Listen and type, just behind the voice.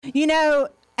You know,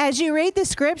 as you read the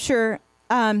scripture,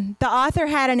 the author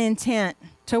had an intent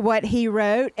to what he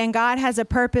wrote, and God has a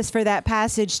purpose for that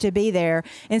passage to be there.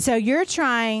 And so you're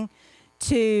trying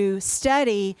to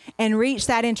study and reach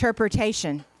that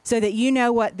interpretation so that you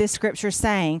know what this scripture is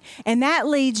saying. And that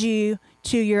leads you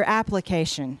to your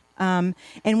application. And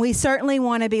we certainly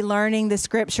want to be learning the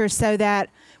scripture so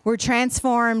that we're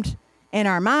transformed in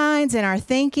our minds, in our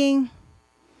thinking,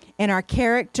 in our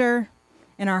character,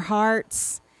 in our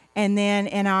hearts, and then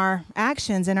in our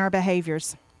actions and our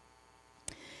behaviors.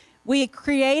 We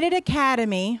created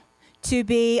Academy to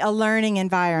be a learning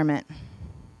environment.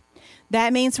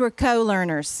 That means we're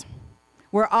co-learners.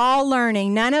 We're all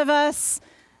learning. None of us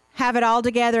have it all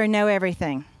together and know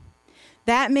everything.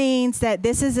 That means that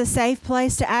this is a safe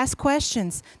place to ask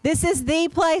questions. This is the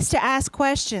place to ask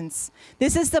questions.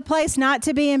 This is the place not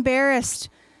to be embarrassed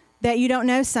that you don't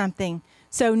know something.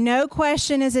 So no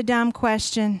question is a dumb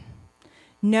question.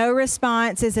 No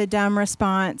response is a dumb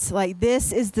response. Like,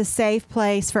 this is the safe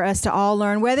place for us to all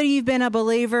learn. Whether you've been a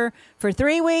believer for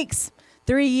 3 weeks,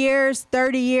 3 years,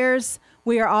 30 years,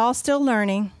 we are all still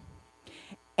learning.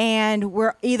 And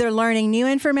we're either learning new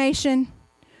information,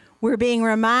 we're being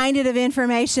reminded of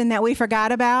information that we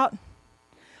forgot about,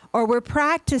 or we're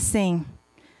practicing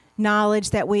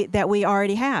knowledge that we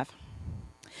already have.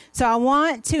 So I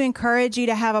want to encourage you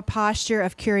to have a posture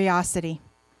of curiosity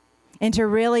and to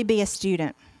really be a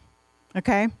student,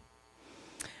 okay?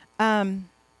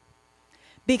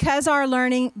 Because our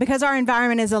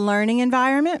environment is a learning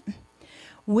environment,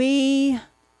 we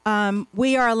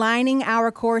are aligning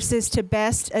our courses to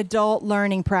best adult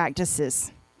learning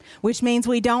practices, which means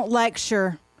we don't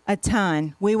lecture a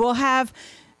ton. We will have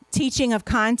teaching of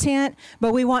content,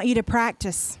 but we want you to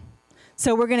practice.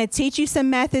 So we're going to teach you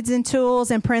some methods and tools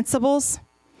and principles,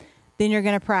 then you're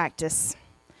going to practice.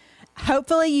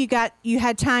 Hopefully you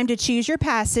had time to choose your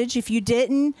passage. If you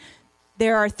didn't,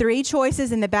 there are 3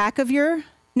 choices in the back of your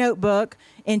notebook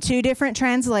in 2 different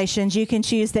translations. You can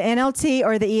choose the NLT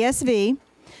or the ESV.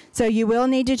 So you will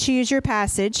need to choose your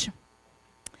passage.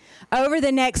 Over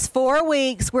the next 4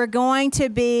 weeks, we're going to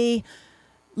be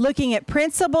looking at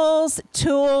principles,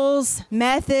 tools,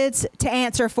 methods to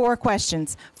answer 4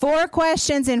 questions. 4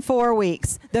 questions in 4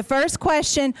 weeks. The first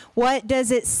question, what does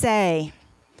it say?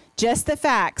 Just the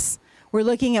facts. We're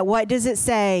looking at what does it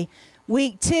say.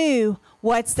 Week 2,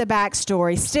 what's the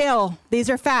backstory? Still, these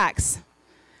are facts.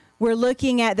 We're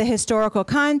looking at the historical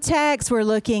context. We're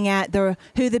looking at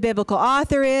who the biblical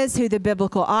author is, who the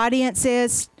biblical audience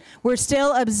is. We're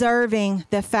still observing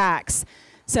the facts.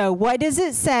 So what does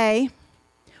it say?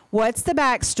 What's the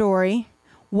backstory?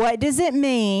 What does it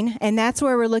mean? And that's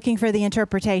where we're looking for the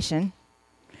interpretation.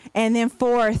 And then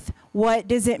 4th, what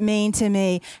does it mean to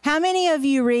me? How many of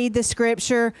you read the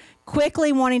scripture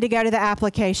quickly wanting to go to the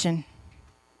application?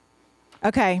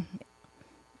 Okay.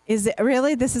 Is it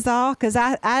really? This is all? Because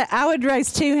I would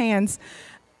raise 2 hands.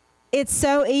 It's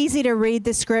so easy to read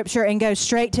the scripture and go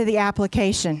straight to the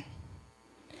application.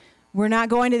 We're not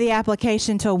going to the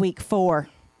application till week 4.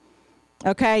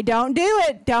 Okay? Don't do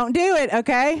it. Don't do it.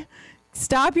 Okay?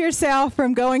 Stop yourself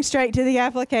from going straight to the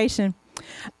application.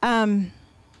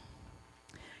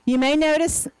 You may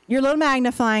notice your little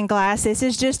magnifying glass. This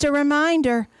is just a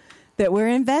reminder that we're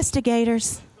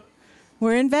investigators.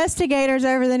 We're investigators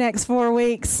over the next 4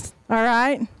 weeks, all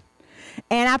right?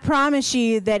 And I promise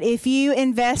you that if you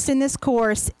invest in this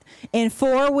course in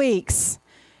 4 weeks,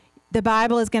 the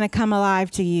Bible is going to come alive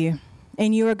to you,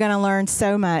 and you are going to learn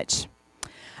so much.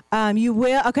 You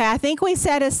will, okay, I think we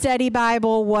said a study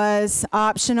Bible was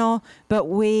optional, but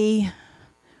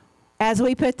as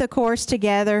we put the course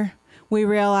together, we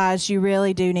realized you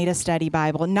really do need a study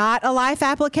Bible. Not a life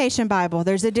application Bible.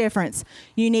 There's a difference.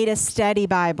 You need a study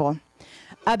Bible.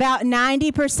 About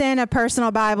 90% of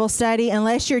personal Bible study,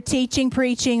 unless you're teaching,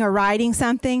 preaching, or writing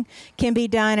something, can be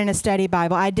done in a study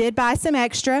Bible. I did buy some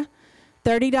extra,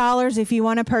 $30 if you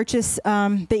want to purchase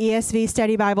the ESV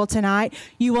study Bible tonight.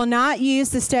 You will not use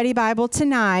the study Bible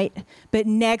tonight, but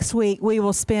next week we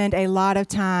will spend a lot of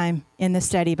time in the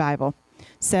study Bible.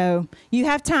 So you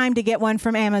have time to get one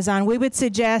from Amazon. We would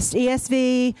suggest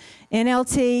ESV,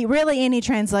 NLT, really any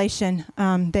translation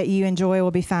that you enjoy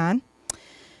will be fine.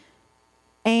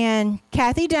 And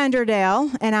Kathy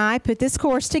Dunderdale and I put this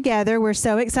course together. We're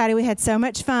so excited. We had so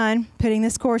much fun putting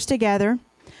this course together.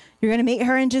 You're going to meet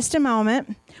her in just a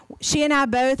moment. She and I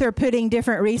both are putting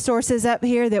different resources up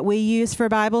here that we use for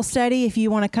Bible study. If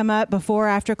you want to come up before or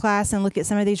after class and look at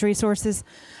some of these resources.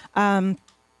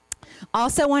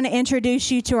 Also want to introduce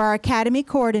you to our Academy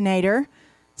coordinator,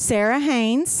 Sarah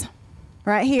Haynes.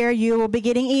 Right here, you will be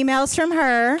getting emails from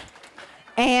her.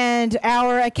 And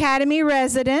our Academy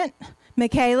resident,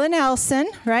 Michaela Nelson,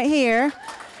 right here.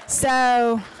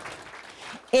 So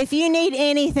if you need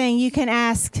anything, you can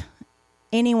ask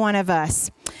any one of us.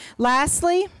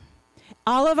 Lastly,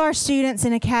 all of our students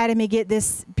in Academy get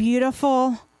this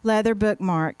beautiful leather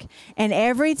bookmark. And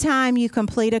every time you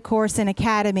complete a course in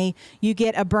Academy, you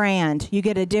get a brand. You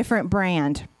get a different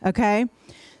brand, okay?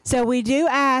 So we do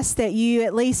ask that you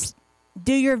at least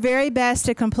do your very best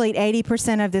to complete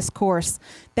 80% of this course.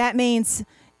 That means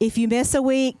if you miss a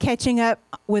week catching up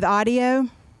with audio,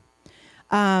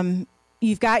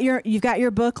 you've got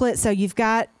your booklet, so you've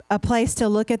got a place to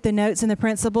look at the notes and the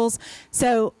principles.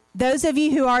 So those of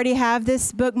you who already have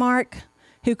this bookmark,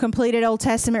 who completed Old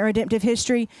Testament redemptive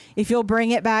history, if you'll bring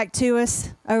it back to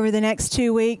us over the next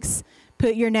 2 weeks,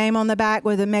 put your name on the back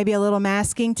with maybe a little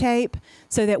masking tape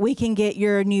so that we can get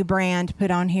your new brand put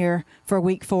on here for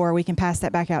week 4. We can pass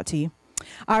that back out to you.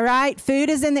 All right,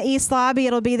 food is in the East Lobby.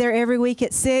 It'll be there every week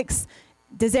at 6.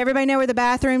 Does everybody know where the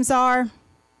bathrooms are?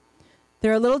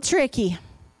 They're a little tricky.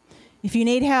 If you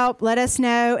need help, let us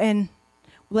know, and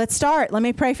let's start. Let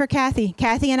me pray for Kathy.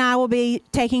 Kathy and I will be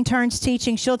taking turns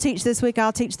teaching. She'll teach this week,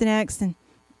 I'll teach the next, and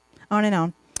on and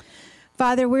on.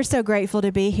 Father, we're so grateful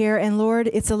to be here, and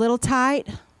Lord, it's a little tight,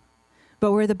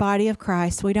 but we're the body of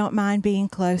Christ. We don't mind being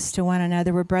close to one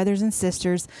another. We're brothers and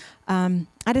sisters.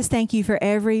 I just thank you for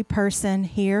every person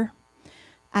here.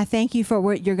 I thank you for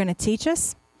what you're going to teach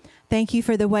us. Thank you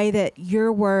for the way that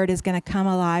your word is going to come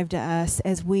alive to us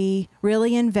as we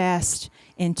really invest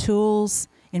in tools,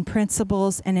 in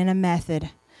principles, and in a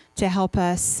method to help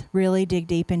us really dig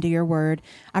deep into your word.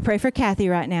 I pray for Kathy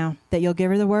right now that you'll give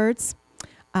her the words.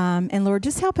 And Lord,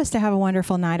 just help us to have a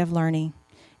wonderful night of learning.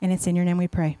 And it's in your name we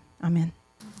pray. Amen.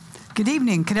 Good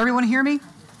evening. Can everyone hear me?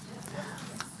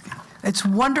 It's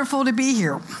wonderful to be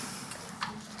here.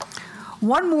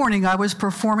 One morning I was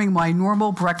performing my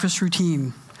normal breakfast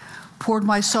routine. Poured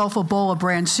myself a bowl of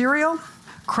bran cereal,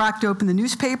 cracked open the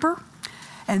newspaper,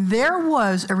 and there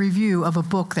was a review of a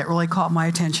book that really caught my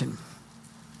attention.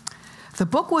 The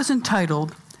book was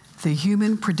entitled The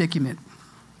Human Predicament.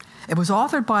 It was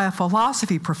authored by a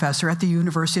philosophy professor at the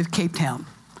University of Cape Town.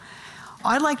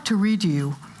 I'd like to read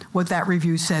you what that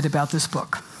review said about this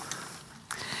book.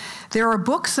 There are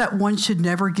books that one should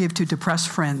never give to depressed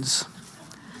friends.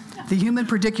 The Human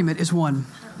Predicament is one.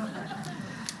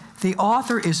 The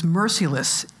author is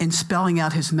merciless in spelling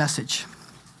out his message.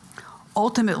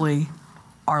 Ultimately,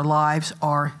 our lives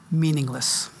are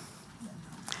meaningless.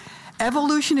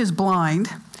 Evolution is blind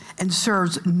and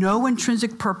serves no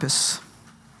intrinsic purpose.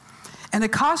 In a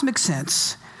cosmic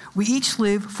sense, we each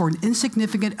live for an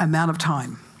insignificant amount of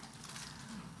time.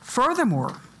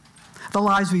 Furthermore, the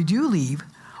lives we do lead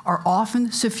are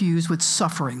often suffused with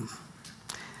suffering.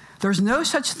 There's no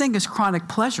such thing as chronic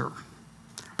pleasure,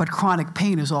 but chronic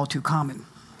pain is all too common.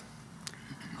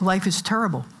 Life is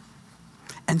terrible,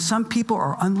 and some people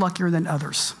are unluckier than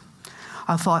others.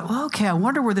 I thought, well, okay, I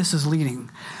wonder where this is leading.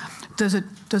 Does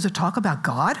it talk about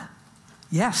God?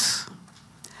 Yes.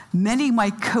 Many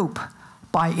might cope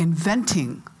by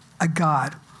inventing a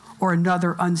God or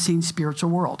another unseen spiritual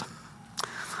world.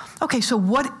 Okay, so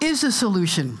what is the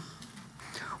solution?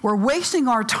 We're wasting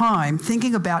our time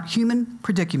thinking about human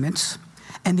predicaments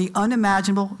and the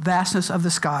unimaginable vastness of the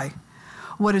sky.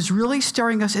 What is really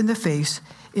staring us in the face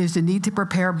is the need to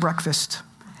prepare breakfast,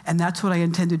 and that's what I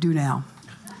intend to do now.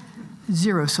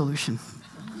 Zero solution.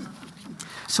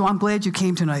 So I'm glad you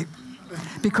came tonight,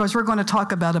 because we're going to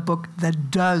talk about a book that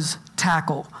does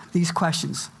tackle these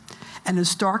questions. And in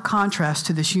stark contrast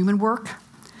to this human work,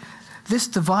 this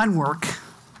divine work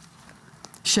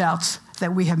shouts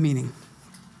that we have meaning.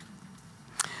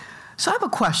 So I have a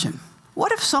question.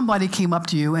 What if somebody came up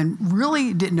to you and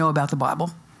really didn't know about the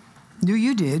Bible, knew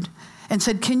you did, and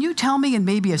said, can you tell me in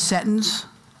maybe a sentence,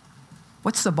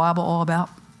 what's the Bible all about?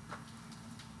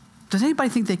 Does anybody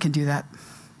think they can do that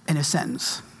in a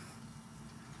sentence?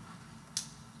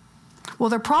 Well,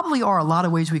 there probably are a lot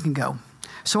of ways we can go.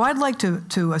 So I'd like to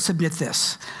submit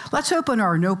this. Let's open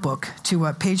our notebook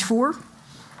to page 4.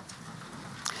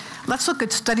 Let's look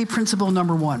at study principle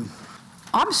number 1.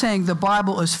 I'm saying the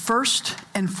Bible is first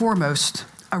and foremost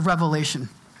a revelation.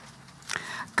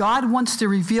 God wants to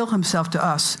reveal himself to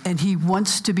us, and he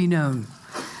wants to be known.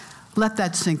 Let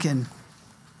that sink in.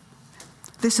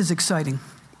 This is exciting.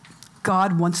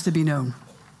 God wants to be known.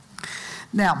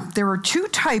 Now, there are 2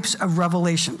 types of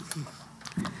revelation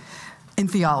in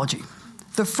theology.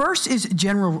 The first is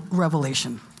general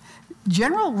revelation.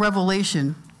 General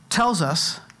revelation tells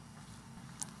us,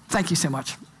 thank you so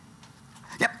much.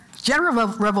 General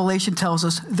revelation tells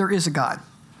us there is a God.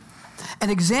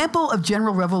 An example of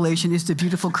general revelation is the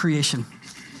beautiful creation.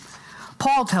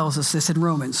 Paul tells us this in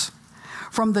Romans.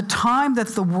 From the time that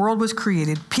the world was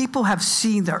created, people have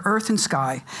seen the earth and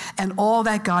sky and all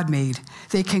that God made.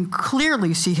 They can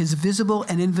clearly see his visible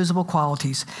and invisible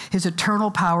qualities, his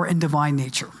eternal power and divine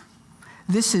nature.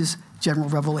 This is general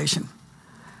revelation.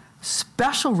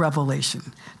 Special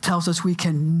revelation tells us we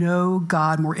can know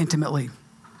God more intimately.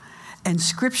 And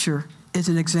Scripture is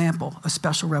an example of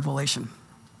special revelation.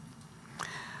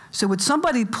 So would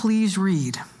somebody please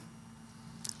read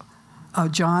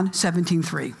John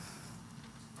 17:3?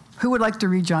 Who would like to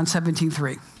read John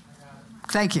 17:3?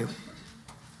 Thank you.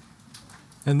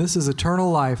 And this is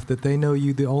eternal life, that they know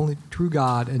you, the only true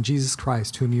God, and Jesus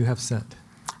Christ, whom you have sent.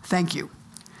 Thank you.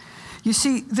 You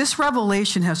see, this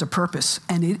revelation has a purpose,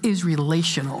 and it is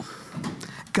relational.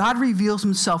 God reveals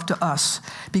himself to us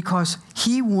because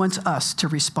he wants us to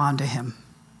respond to him.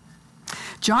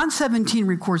 John 17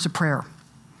 records a prayer.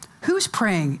 Who's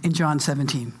praying in John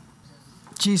 17?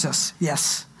 Jesus,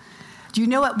 yes. Do you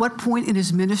know at what point in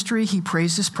his ministry he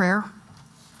prays this prayer?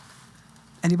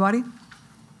 Anybody?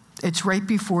 It's right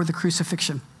before the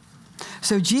crucifixion.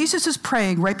 So Jesus is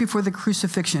praying right before the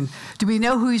crucifixion. Do we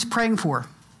know who he's praying for?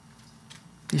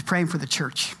 He's praying for the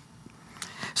church.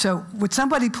 So would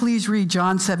somebody please read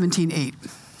John 17:8?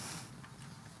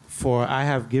 For I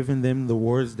have given them the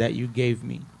words that you gave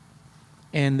me,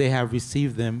 and they have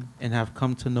received them and have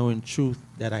come to know in truth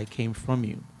that I came from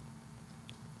you,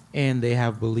 and they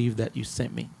have believed that you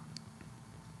sent me.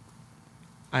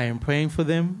 I am praying for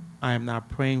them. I am not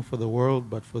praying for the world,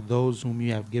 but for those whom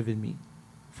you have given me,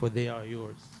 for they are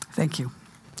yours. Thank you.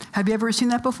 Have you ever seen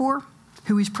that before?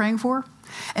 Who he's praying for?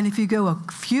 And if you go a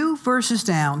few verses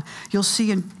down, you'll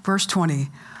see in verse 20,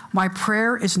 my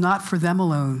prayer is not for them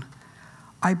alone.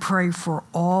 I pray for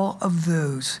all of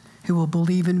those who will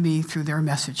believe in me through their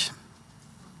message.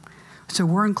 So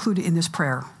we're included in this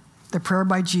prayer, the prayer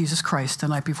by Jesus Christ the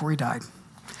night before he died.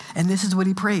 And this is what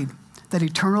he prayed, that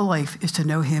eternal life is to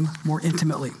know him more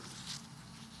intimately.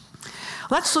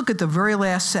 Let's look at the very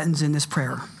last sentence in this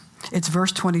prayer. It's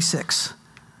verse 26.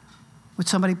 Would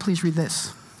somebody please read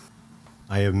this?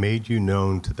 I have made you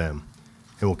known to them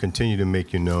and will continue to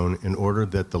make you known in order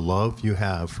that the love you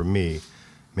have for me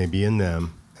may be in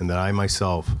them and that I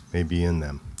myself may be in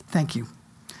them. Thank you.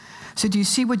 So do you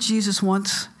see what Jesus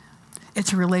wants?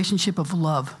 It's a relationship of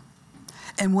love.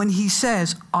 And when he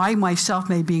says, I myself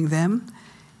may be in them,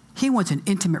 he wants an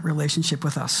intimate relationship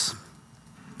with us.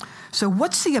 So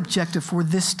what's the objective for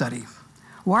this study?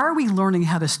 Why are we learning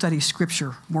how to study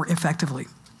Scripture more effectively?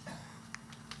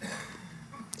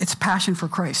 It's passion for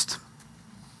Christ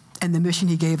and the mission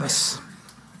he gave us.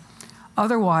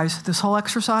 Otherwise, this whole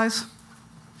exercise,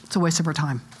 it's a waste of our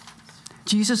time.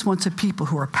 Jesus wants a people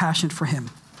who are passionate for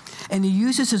him, and he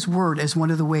uses his word as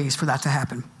one of the ways for that to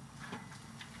happen.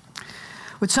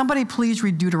 Would somebody please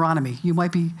read Deuteronomy? You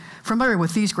might be familiar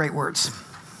with these great words.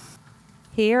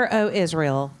 Hear, O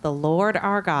Israel, the Lord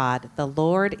our God, the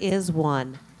Lord is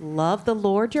one. Love the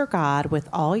Lord your God with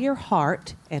all your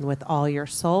heart and with all your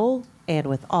soul and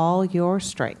with all your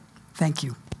strength. Thank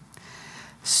you.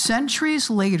 Centuries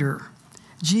later,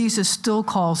 Jesus still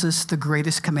calls this the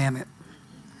greatest commandment.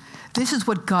 This is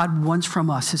what God wants from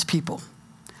us, his people.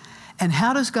 And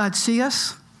how does God see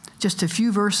us? Just a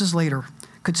few verses later.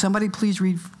 Could somebody please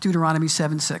read Deuteronomy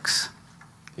 7:6?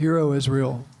 Hear, O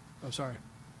Israel.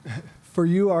 For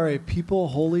you are a people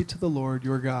holy to the Lord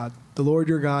your God. The Lord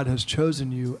your God has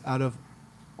chosen you out of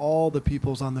all the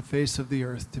peoples on the face of the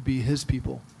earth to be his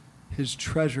people, his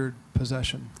treasured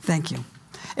possession. Thank you.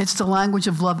 It's the language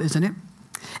of love, isn't it?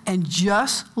 And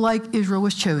just like Israel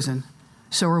was chosen,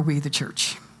 so are we, the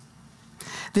church.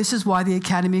 This is why the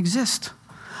Academy exists.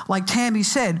 Like Tammy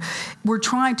said, we're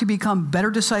trying to become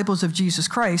better disciples of Jesus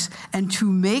Christ and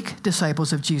to make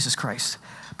disciples of Jesus Christ.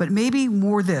 But maybe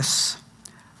more this,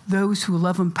 those who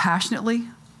love him passionately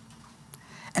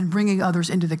and bringing others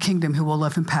into the kingdom who will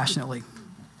love him passionately.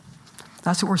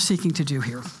 That's what we're seeking to do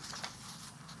here.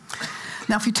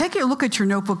 Now, if you take a look at your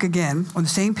notebook again on the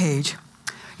same page,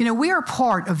 we are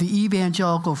part of the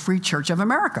Evangelical Free Church of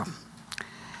America.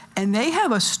 And they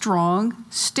have a strong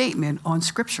statement on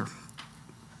Scripture.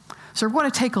 So we're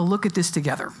going to take a look at this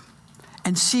together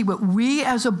and see what we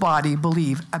as a body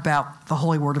believe about the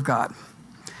Holy Word of God.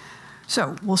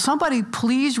 So will somebody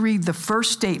please read the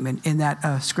first statement in that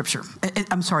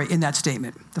in that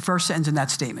statement, the first sentence in that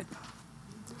statement.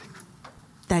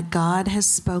 That God has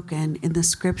spoken in the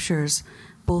Scriptures,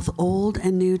 both Old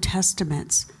and New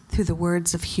Testaments, through the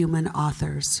words of human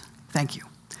authors. Thank you.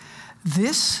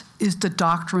 This is the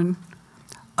doctrine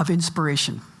of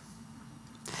inspiration.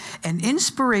 And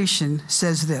inspiration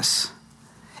says this: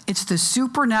 it's the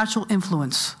supernatural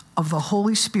influence of the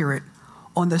Holy Spirit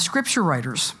on the Scripture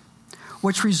writers,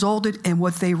 which resulted in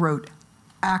what they wrote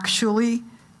actually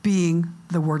being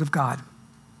the Word of God.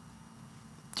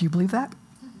 Do you believe that?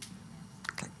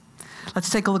 Okay. Let's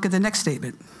take a look at the next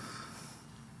statement.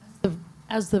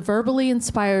 As the verbally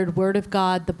inspired Word of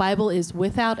God, the Bible is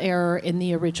without error in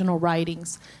the original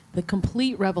writings, the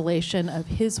complete revelation of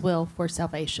His will for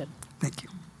salvation. Thank you.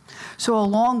 So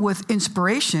along with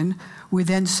inspiration, we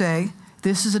then say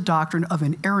this is a doctrine of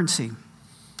inerrancy.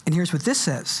 And here's what this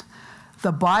says.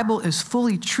 The Bible is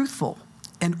fully truthful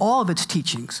in all of its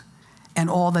teachings and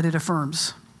all that it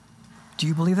affirms. Do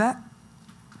you believe that?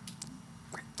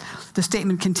 The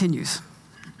statement continues.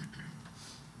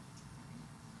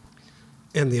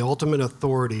 And the ultimate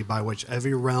authority by which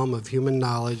every realm of human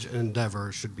knowledge and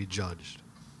endeavor should be judged.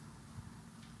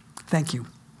 Thank you.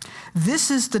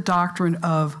 This is the doctrine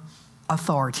of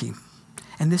authority.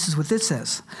 And this is what this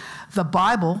says. The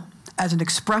Bible, as an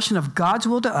expression of God's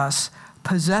will to us,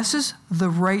 possesses the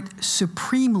right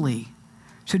supremely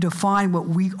to define what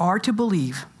we are to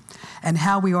believe and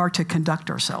how we are to conduct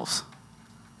ourselves.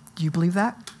 Do you believe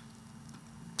that?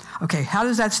 Okay, how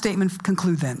does that statement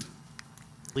conclude then?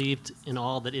 Believed in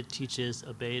all that it teaches,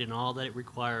 obeyed in all that it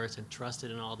requires, and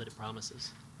trusted in all that it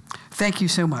promises. Thank you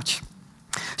so much.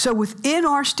 So within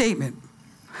our statement,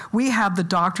 we have the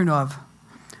doctrine of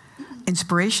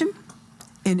inspiration,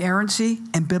 inerrancy,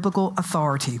 and biblical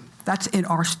authority. That's in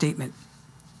our statement.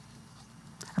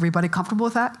 Everybody comfortable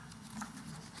with that?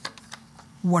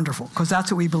 Wonderful, because that's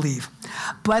what we believe.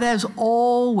 But as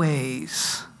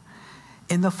always,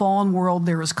 in the fallen world,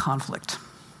 there is conflict.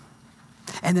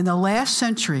 And in the last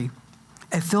century,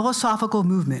 a philosophical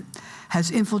movement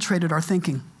has infiltrated our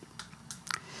thinking.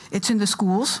 It's in the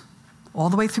schools, all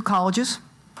the way through colleges,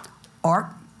 art,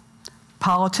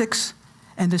 politics,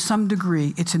 and to some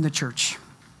degree, it's in the church.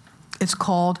 It's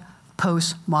called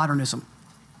postmodernism.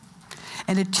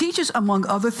 And it teaches, among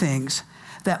other things,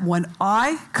 that when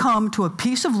I come to a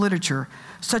piece of literature,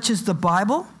 such as the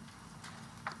Bible,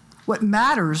 what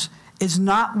matters is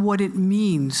not what it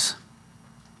means,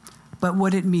 but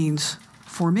what it means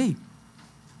for me.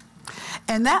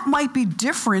 And that might be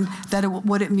different than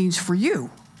what it means for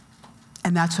you,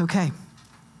 and that's okay.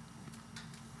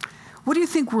 What do you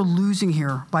think we're losing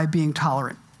here by being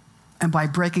tolerant and by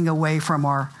breaking away from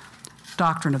our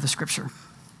doctrine of the Scripture?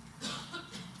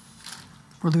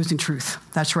 We're losing truth.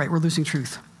 That's right, we're losing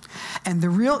truth. And the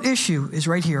real issue is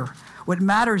right here. What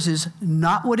matters is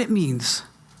not what it means,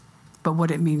 but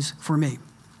what it means for me.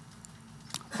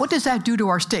 What does that do to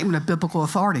our statement of biblical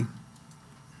authority?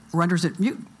 Renders it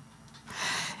mute.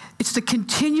 It's the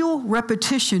continual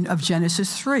repetition of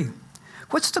Genesis 3.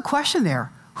 What's the question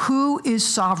there? Who is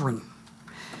sovereign?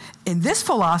 In this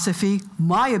philosophy,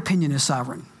 my opinion is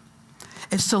sovereign.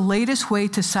 It's the latest way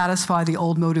to satisfy the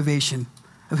old motivation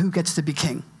of who gets to be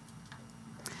king.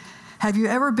 Have you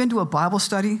ever been to a Bible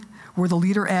study where the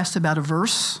leader asks about a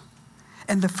verse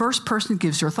and the first person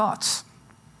gives their thoughts?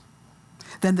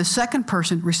 Then the second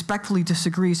person respectfully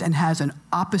disagrees and has an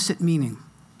opposite meaning,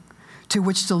 to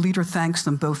which the leader thanks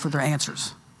them both for their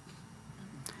answers.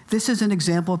 This is an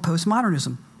example of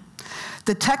postmodernism.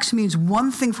 The text means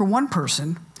one thing for one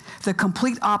person, the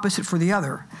complete opposite for the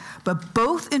other, but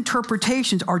both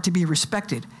interpretations are to be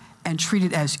respected and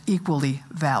treated as equally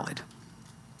valid.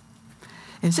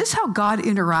 Is this how God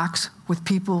interacts with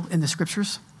people in the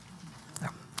Scriptures? No.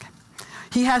 Okay.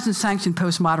 He hasn't sanctioned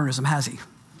postmodernism, has he?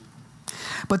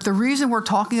 But the reason we're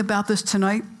talking about this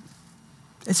tonight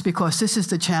is because this is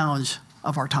the challenge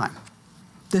of our time.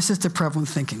 This is the prevalent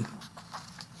thinking.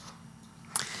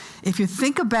 If you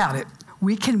think about it,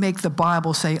 we can make the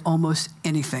Bible say almost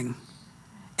anything,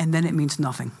 and then it means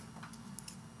nothing.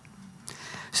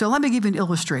 So let me give you an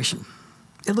illustration.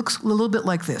 It looks a little bit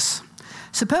like this.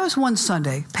 Suppose one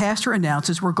Sunday, pastor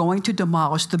announces we're going to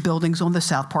demolish the buildings on the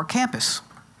South Park campus.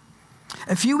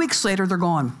 A few weeks later, they're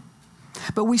gone.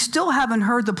 But we still haven't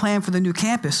heard the plan for the new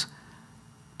campus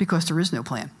because there is no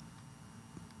plan.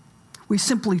 We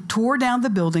simply tore down the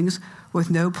buildings with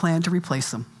no plan to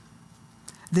replace them.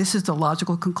 This is the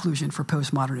logical conclusion for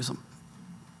postmodernism.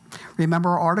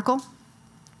 Remember our article?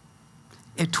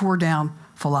 It tore down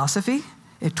philosophy,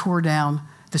 it tore down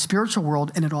the spiritual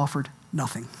world, and it offered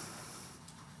nothing.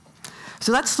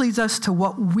 So that leads us to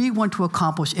what we want to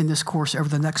accomplish in this course over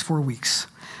the next 4 weeks.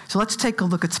 So let's take a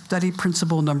look at study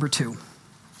principle number 2.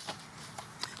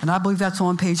 And I believe that's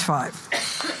on page 5.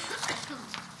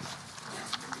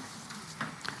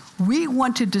 We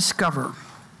want to discover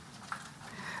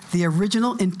the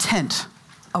original intent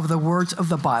of the words of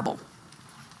the Bible.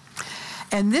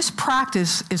 And this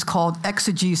practice is called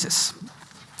exegesis.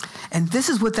 And this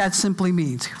is what that simply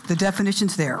means. The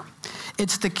definition's there.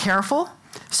 It's the careful,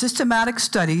 systematic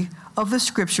study of the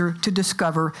scripture to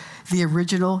discover the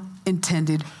original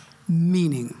intended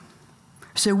meaning.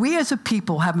 So we as a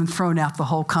people haven't thrown out the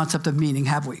whole concept of meaning,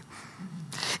 have we?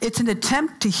 It's an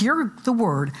attempt to hear the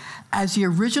word as the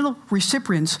original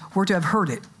recipients were to have heard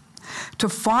it, to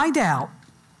find out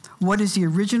what is the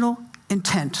original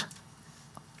intent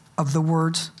of the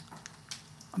words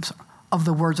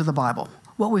of the Bible.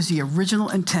 What was the original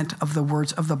intent of the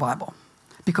words of the Bible?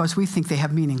 Because we think they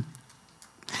have meaning.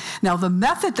 Now, the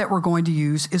method that we're going to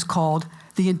use is called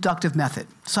the inductive method.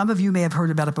 Some of you may have heard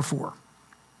about it before.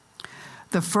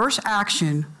 The first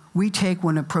action we take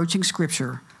when approaching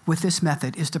Scripture with this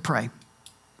method is to pray.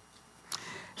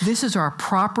 This is our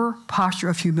proper posture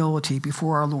of humility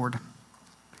before our Lord.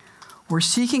 We're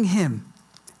seeking Him,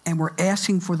 and we're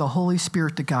asking for the Holy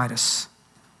Spirit to guide us.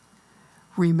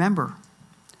 Remember,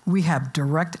 we have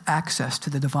direct access to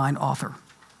the divine author.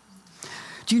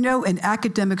 Do you know in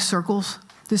academic circles,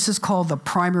 this is called the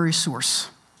primary source.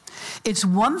 It's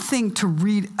one thing to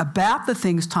read about the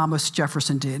things Thomas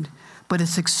Jefferson did, but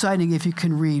it's exciting if you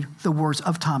can read the words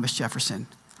of Thomas Jefferson.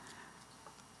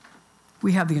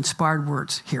 We have the inspired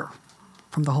words here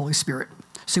from the Holy Spirit.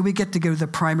 So we get to go to the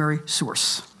primary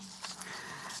source.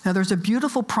 Now there's a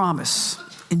beautiful promise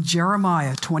in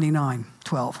Jeremiah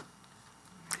 29:12.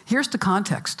 Here's the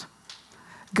context.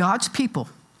 God's people,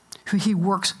 who He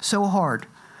works so hard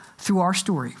through our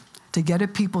story to get a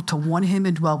people to want Him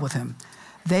and dwell with Him,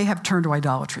 they have turned to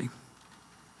idolatry.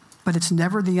 But it's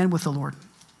never the end with the Lord.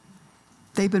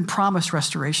 They've been promised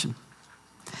restoration.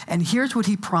 And here's what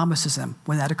He promises them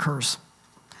when that occurs.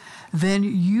 Then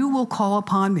you will call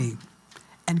upon me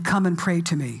and come and pray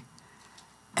to me,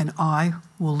 and I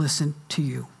will listen to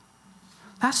you.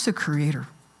 That's the Creator.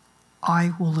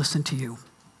 I will listen to you.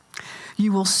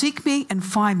 You will seek me and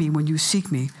find me when you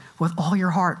seek me with all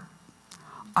your heart.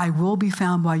 I will be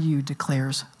found by you,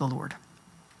 declares the Lord.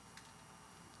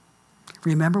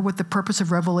 Remember what the purpose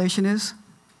of revelation is?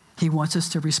 He wants us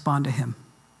to respond to Him.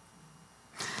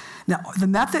 Now, the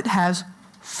method has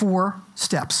 4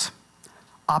 steps: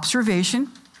 observation,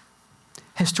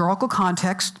 historical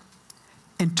context,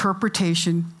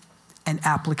 interpretation, and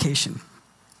application.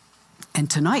 And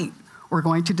tonight, we're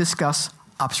going to discuss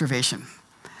observation.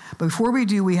 But before we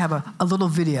do, we have a little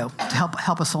video to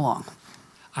help us along.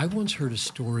 I once heard a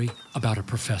story about a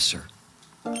professor.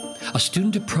 A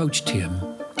student approached him,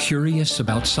 curious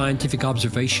about scientific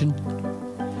observation.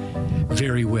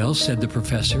 "Very well," said the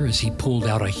professor as he pulled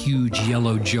out a huge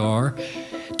yellow jar.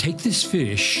 "Take this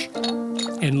fish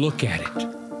and look at it.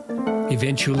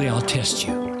 Eventually, I'll test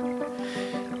you."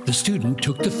 The student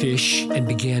took the fish and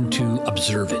began to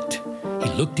observe it. He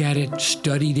looked at it,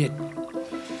 studied it.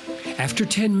 After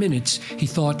 10 minutes, he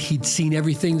thought he'd seen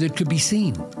everything that could be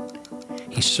seen.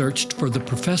 He searched for the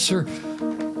professor,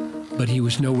 but he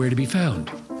was nowhere to be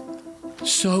found.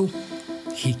 So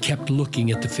he kept looking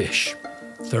at the fish.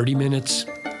 30 minutes,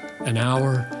 an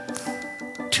hour,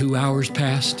 2 hours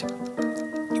passed.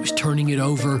 He was turning it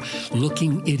over,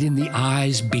 looking it in the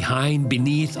eyes, behind,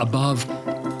 beneath, above.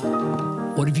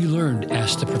 "What have you learned?"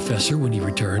 asked the professor when he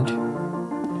returned.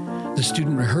 The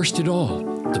student rehearsed it all: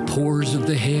 the pores of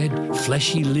the head,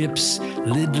 fleshy lips,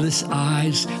 lidless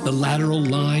eyes, the lateral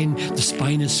line, the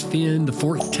spinous fin, the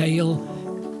forked tail.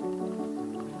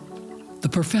 The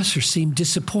professor seemed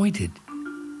disappointed.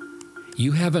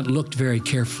 "You haven't looked very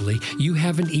carefully. You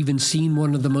haven't even seen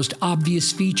one of the most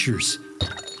obvious features.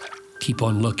 Keep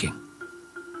on looking."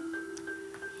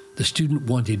 The student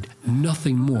wanted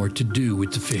nothing more to do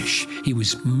with the fish. He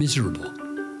was miserable.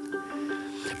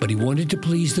 But he wanted to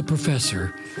please the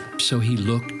professor, so he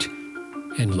looked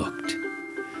and looked.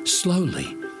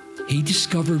 Slowly, he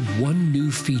discovered one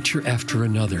new feature after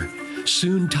another.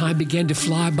 Soon time began to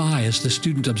fly by as the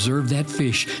student observed that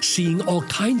fish, seeing all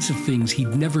kinds of things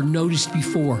he'd never noticed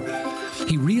before.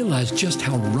 He realized just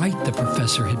how right the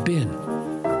professor had been.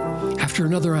 After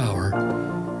another hour,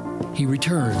 he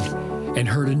returned and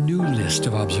heard a new list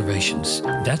of observations.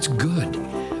 "That's good,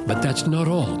 but that's not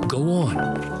all. Go on.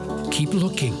 Keep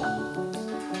looking."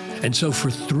 And so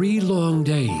for 3 long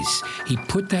days, he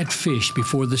put that fish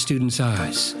before the student's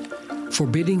eyes,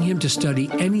 forbidding him to study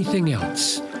anything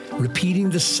else, repeating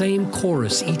the same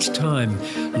chorus each time: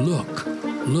 "Look,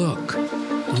 look,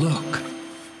 look."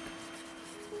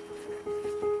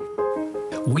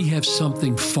 We have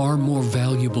something far more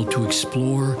valuable to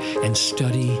explore and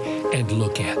study and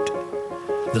look at.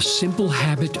 The simple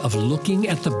habit of looking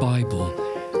at the Bible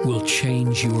will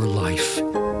change your life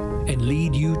and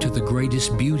lead you to the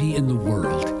greatest beauty in the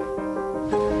world.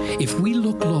 If we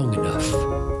look long enough,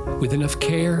 with enough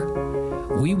care,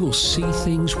 we will see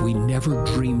things we never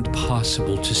dreamed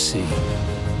possible to see.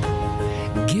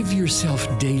 Give yourself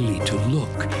daily to look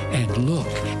and look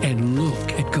and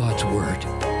look at God's Word.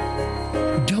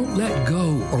 Don't let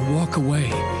go or walk away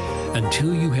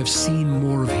until you have seen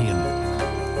more of Him.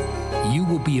 You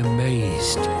will be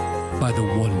amazed by the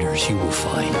wonders you will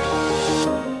find.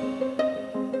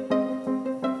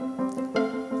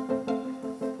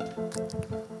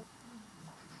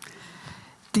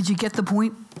 Did you get the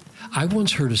point? I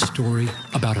once heard a story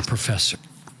about a professor.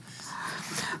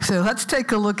 So let's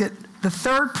take a look at the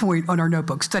third point on our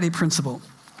notebook, study principle.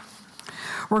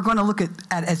 We're going to look at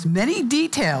as many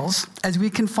details as we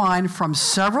can find from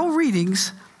several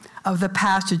readings of the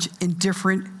passage in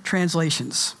different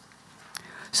translations.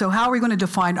 So how are we going to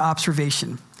define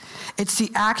observation? It's the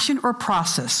action or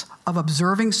process of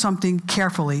observing something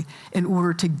carefully in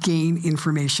order to gain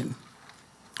information.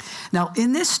 Now,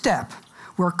 in this step,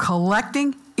 we're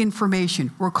collecting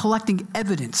information. We're collecting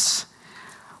evidence.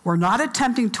 We're not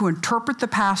attempting to interpret the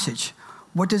passage.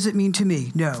 What does it mean to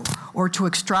me? No. Or to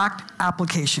extract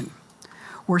application.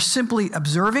 We're simply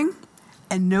observing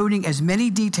and noting as many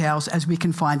details as we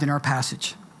can find in our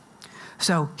passage.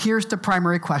 So here's the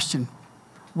primary question.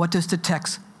 What does the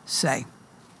text say?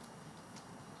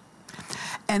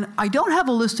 And I don't have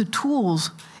a list of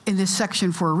tools in this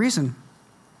section for a reason.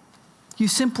 You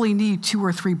simply need 2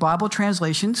 or 3 Bible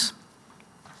translations.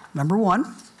 Number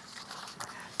 1,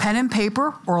 pen and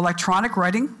paper or electronic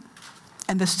writing,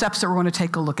 and the steps that we're going to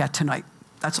take a look at tonight.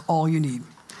 That's all you need.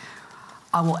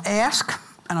 I will ask,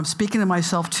 and I'm speaking to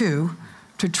myself too,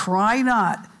 to try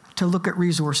not to look at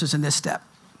resources in this step,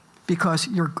 because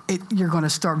you're going to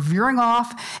start veering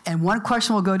off, and one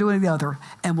question will go to the other,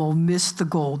 and we'll miss the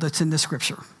goal that's in the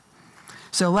scripture.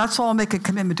 So let's all make a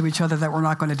commitment to each other that we're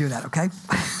not going to do that, okay?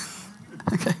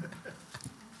 Okay.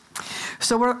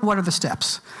 So what are the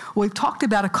steps? Well, we've talked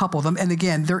about a couple of them, and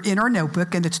again, they're in our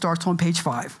notebook, and it starts on page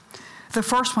 5. The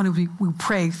first one is we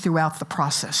pray throughout the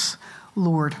process.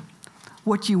 Lord,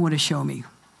 what do you want to show me?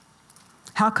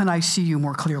 How can I see you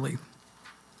more clearly?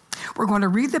 We're going to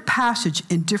read the passage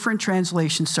in different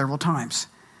translations several times.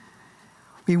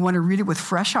 We want to read it with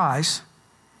fresh eyes,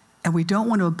 and we don't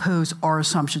want to impose our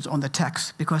assumptions on the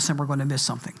text, because then we're going to miss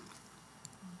something.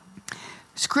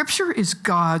 Scripture is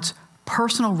God's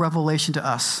personal revelation to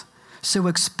us, so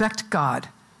expect God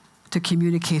to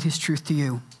communicate his truth to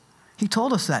you. He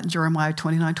told us that in Jeremiah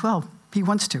 29:12. He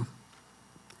wants to.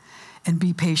 And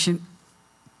be patient.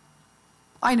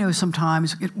 I know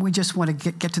sometimes we just want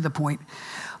to get to the point,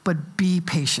 but be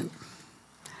patient.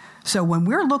 So when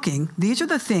we're looking, these are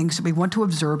the things that we want to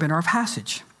observe in our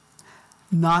passage.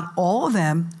 Not all of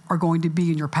them are going to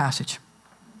be in your passage.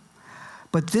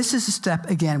 But this is a step,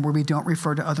 again, where we don't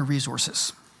refer to other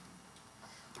resources.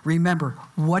 Remember,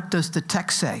 what does the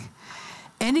text say?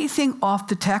 Anything off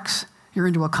the text, you're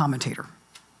into a commentator,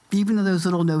 even those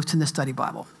little notes in the study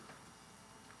Bible.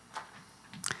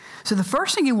 So the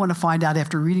first thing you want to find out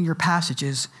after reading your passage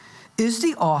is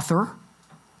the author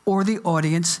or the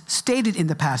audience stated in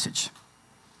the passage?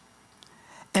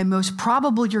 And most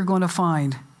probably you're going to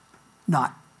find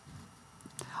not.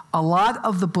 A lot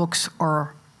of the books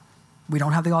we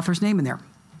don't have the author's name in there.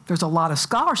 There's a lot of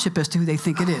scholarship as to who they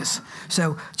think it is.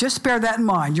 So just bear that in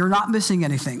mind. You're not missing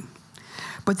anything.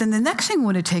 But then the next thing we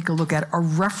want to take a look at are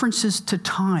references to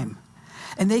time.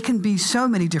 And they can be so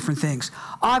many different things.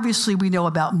 Obviously, we know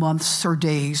about months or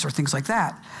days or things like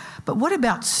that. But what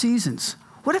about seasons?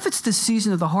 What if it's the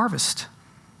season of the harvest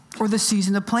or the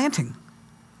season of planting?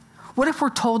 What if we're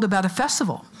told about a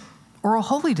festival or a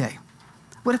holy day?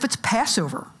 What if it's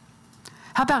Passover?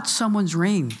 How about someone's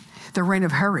reign, the reign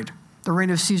of Herod, the reign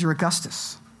of Caesar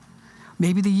Augustus?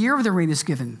 Maybe the year of the reign is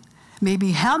given.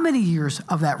 Maybe how many years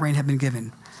of that reign have been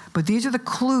given. But these are the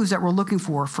clues that we're looking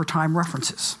for time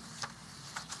references.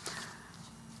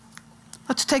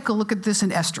 Let's take a look at this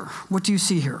in Esther. What do you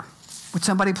see here? Would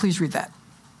somebody please read that?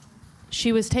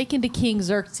 She was taken to King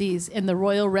Xerxes in the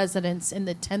royal residence in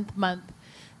the 10th month,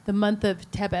 the month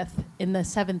of Tebeth, in the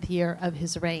 7th year of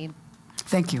his reign.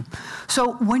 Thank you.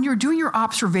 So when you're doing your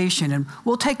observation, and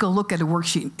we'll take a look at a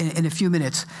worksheet in a few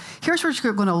minutes, here's what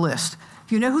you're going to list.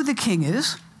 You know who the king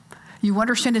is. You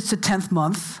understand it's the 10th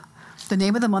month. The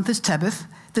name of the month is Tebeth,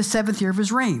 the 7th year of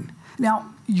his reign.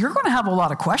 Now, you're going to have a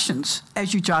lot of questions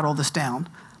as you jot all this down,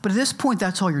 but at this point,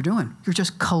 that's all you're doing. You're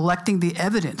just collecting the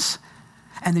evidence,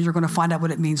 and then you're going to find out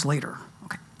what it means later.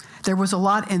 Okay. There was a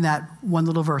lot in that one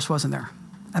little verse, wasn't there,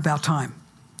 about time.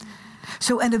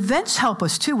 So, and events help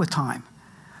us, too, with time.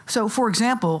 So, for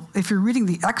example, if you're reading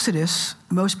the Exodus,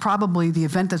 most probably the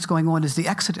event that's going on is the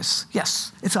Exodus.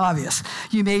 Yes, it's obvious.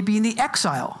 You may be in the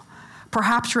exile.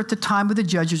 Perhaps you're at the time of the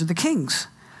judges or the kings.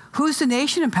 Who's the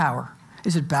nation in power?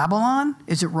 Is it Babylon?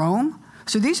 Is it Rome?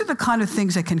 So these are the kind of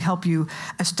things that can help you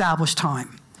establish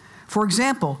time. For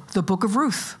example, the book of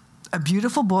Ruth, a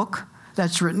beautiful book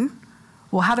that's written.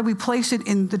 Well, how do we place it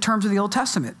in the terms of the Old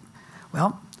Testament?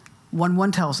 Well,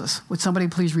 1:1 tells us. Would somebody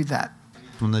please read that?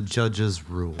 When the judges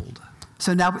ruled.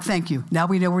 So now, thank you. Now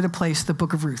we know where to place the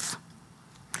book of Ruth.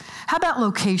 How about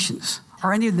locations?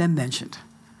 Are any of them mentioned?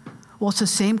 Well, it's the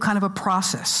same kind of a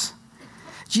process.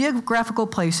 Geographical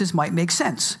places might make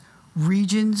sense.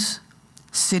 Regions,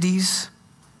 cities,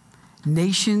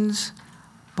 nations,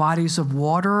 bodies of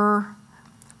water,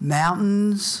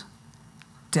 mountains,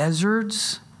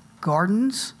 deserts,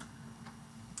 gardens.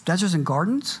 Deserts and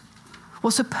gardens?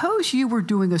 Well, suppose you were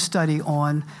doing a study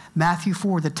on Matthew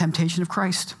 4, the temptation of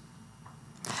Christ.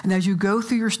 And as you go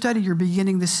through your study, you're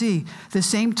beginning to see the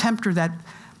same tempter that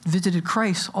visited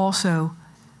Christ also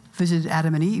visited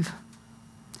Adam and Eve.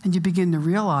 And you begin to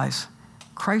realize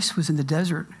Christ was in the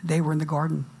desert, they were in the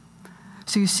garden.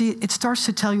 So you see, it starts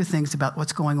to tell you things about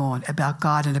what's going on, about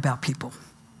God and about people.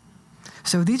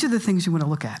 So these are the things you want to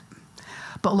look at.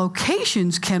 But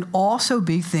locations can also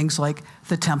be things like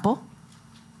the temple,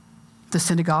 the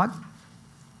synagogue,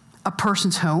 a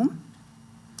person's home,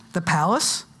 the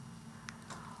palace.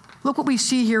 Look what we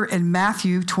see here in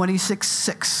Matthew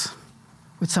 26:6.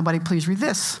 Would somebody please read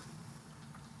this?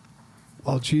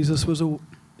 While Jesus was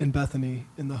in Bethany,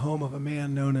 in the home of a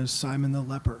man known as Simon the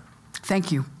leper.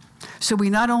 Thank you. So we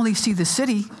not only see the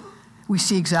city, we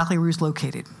see exactly where he's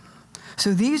located.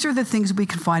 So these are the things we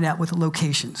can find out with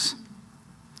locations.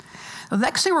 The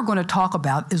next thing we're going to talk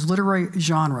about is literary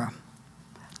genre,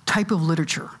 type of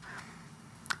literature.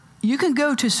 You can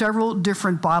go to several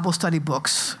different Bible study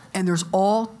books, and there's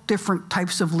all different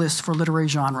types of lists for literary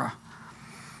genre.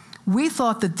 We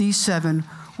thought that these 7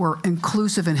 were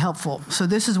inclusive and helpful, so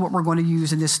this is what we're going to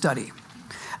use in this study.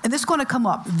 And this is going to come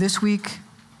up this week,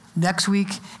 next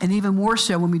week, and even more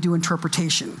so when we do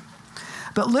interpretation.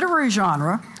 But literary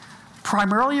genre,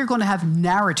 primarily you're going to have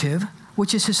narrative,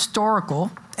 which is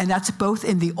historical, and that's both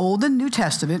in the Old and New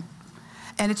Testament,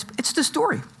 and it's the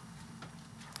story.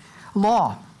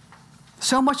 Law.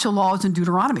 So much of law is in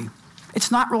Deuteronomy.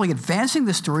 It's not really advancing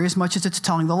the story as much as it's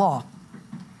telling the law.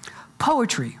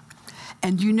 Poetry.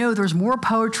 And you know there's more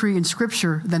poetry in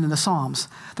Scripture than in the Psalms.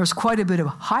 There's quite a bit of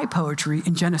high poetry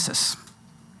in Genesis.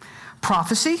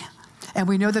 Prophecy. And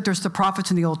we know that there's the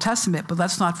prophets in the Old Testament, but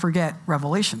let's not forget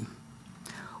Revelation.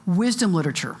 Wisdom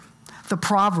literature. The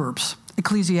Proverbs,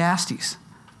 Ecclesiastes.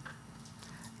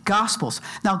 Gospels.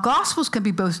 Now, Gospels can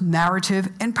be both narrative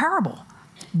and parable.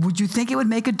 Would you think it would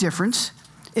make a difference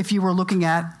if you were looking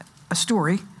at a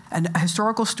story, a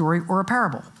historical story, or a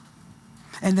parable?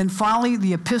 And then finally,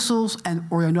 the epistles,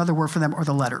 or another word for them, are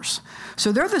the letters.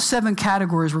 So they're the 7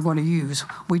 categories we're going to use.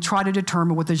 We try to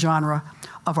determine what the genre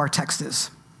of our text is.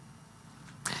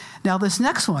 Now, this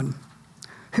next one,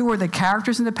 who are the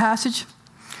characters in the passage?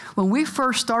 When we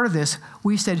first started this,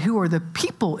 we said, who are the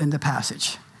people in the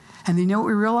passage? And you know what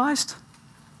we realized?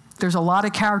 There's a lot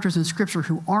of characters in Scripture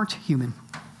who aren't human,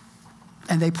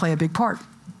 and they play a big part.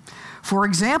 For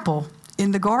example, in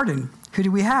the garden, who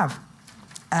do we have?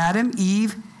 Adam,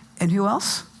 Eve, and who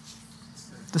else?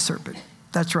 The serpent.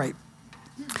 That's right.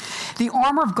 The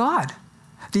armor of God.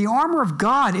 The armor of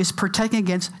God is protecting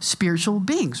against spiritual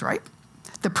beings, right?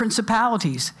 The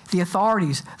principalities, the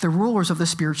authorities, the rulers of the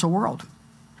spiritual world.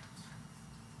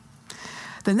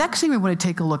 The next thing we want to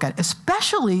take a look at,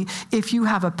 especially if you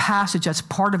have a passage that's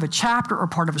part of a chapter or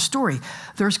part of a story,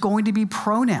 there's going to be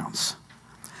pronouns.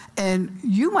 And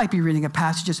you might be reading a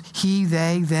passage as he,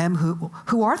 they, them,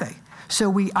 who are they? So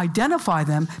we identify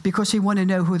them because we want to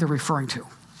know who they're referring to.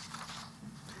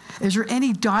 Is there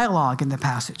any dialogue in the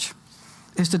passage?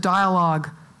 Is the dialogue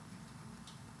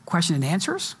question and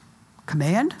answers?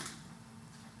 Command?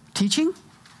 Teaching?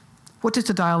 What does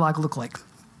the dialogue look like?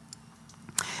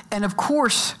 And of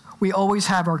course, we always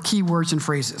have our key words and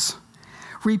phrases.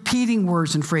 Repeating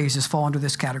words and phrases fall under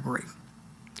this category.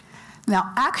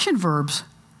 Now, action verbs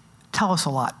tell us a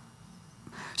lot.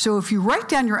 So if you write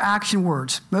down your action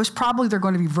words, most probably they're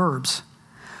going to be verbs.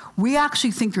 We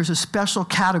actually think there's a special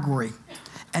category,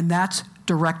 and that's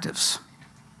directives.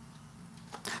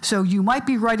 So you might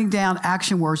be writing down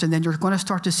action words, and then you're going to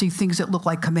start to see things that look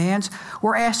like commands.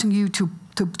 We're asking you to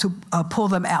pull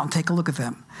them out and take a look at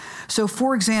them. So,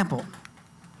 for example,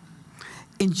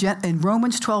 in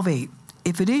Romans 12:8,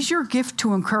 if it is your gift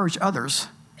to encourage others,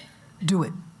 do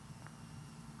it.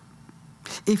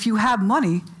 If you have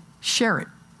money, share it.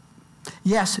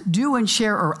 Yes, do and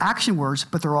share are action words,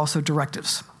 but they're also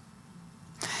directives.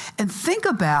 And think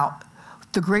about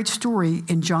the great story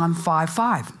in John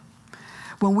 5:5,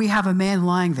 when we have a man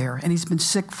lying there and he's been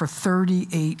sick for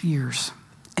 38 years.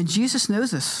 And Jesus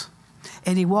knows this.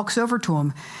 And he walks over to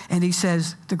him and he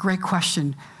says, the great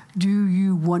question, do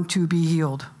you want to be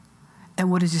healed? And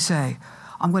what does he say?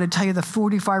 I'm going to tell you the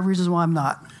 45 reasons why I'm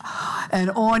not. And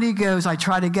on he goes. I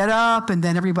try to get up, and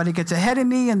then everybody gets ahead of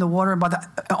me, and the water,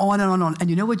 on and on and on. And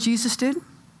you know what Jesus did?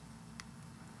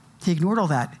 He ignored all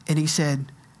that, and he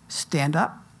said, stand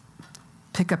up,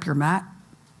 pick up your mat,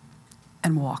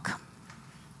 and walk.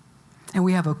 And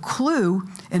we have a clue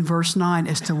in verse 9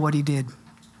 as to what he did.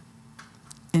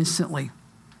 Instantly,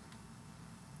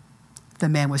 the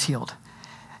man was healed.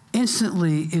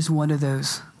 Instantly is one of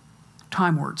those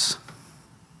time words.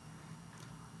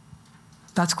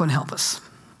 That's going to help us.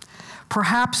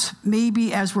 Perhaps,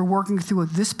 maybe as we're working through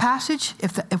this passage,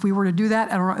 if we were to do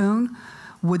that on our own,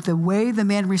 would the way the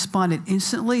man responded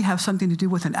instantly have something to do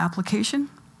with an application?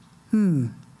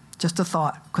 Just a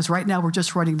thought, because right now we're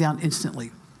just writing down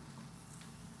instantly.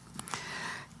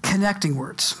 Connecting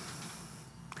words.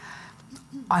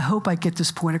 I hope I get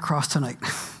this point across tonight.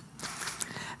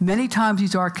 Many times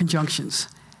these are conjunctions.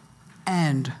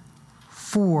 And,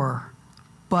 for,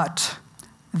 but,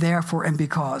 therefore, and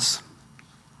because.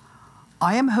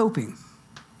 I am hoping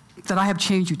that I have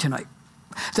changed you tonight.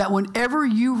 That whenever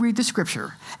you read the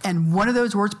scripture and one of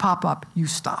those words pop up, you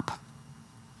stop.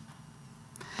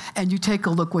 And you take a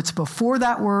look what's before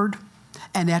that word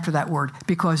and after that word,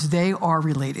 because they are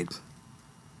related.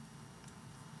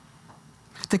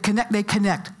 They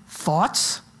connect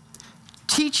thoughts,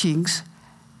 teachings,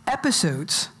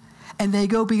 episodes, and they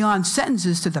go beyond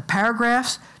sentences to the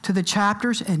paragraphs, to the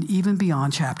chapters, and even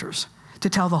beyond chapters to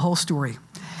tell the whole story.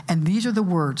 And these are the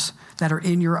words that are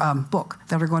in your book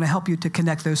that are going to help you to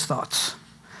connect those thoughts.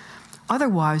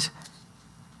 Otherwise,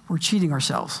 we're cheating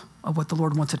ourselves of what the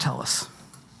Lord wants to tell us.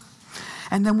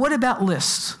 And then what about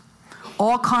lists?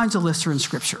 All kinds of lists are in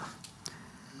Scripture.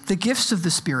 The gifts of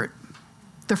the Spirit,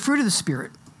 the fruit of the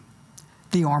Spirit,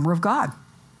 the armor of God,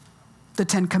 the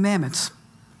 10 Commandments.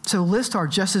 So lists are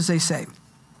just as they say.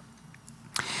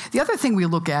 The other thing we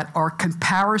look at are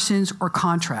comparisons or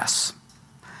contrasts.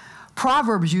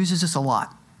 Proverbs uses this a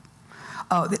lot.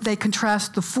 They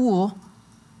contrast the fool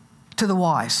to the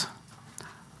wise.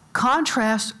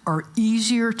 Contrasts are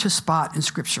easier to spot in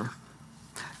Scripture.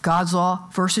 God's law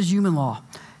versus human law.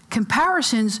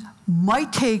 Comparisons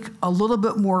might take a little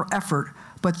bit more effort,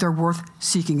 but they're worth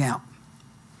seeking out.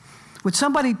 Would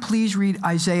somebody please read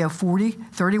Isaiah 40,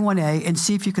 31a, and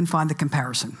see if you can find the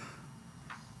comparison?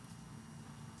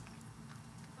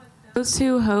 Those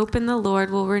who hope in the Lord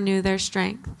will renew their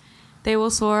strength. They will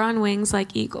soar on wings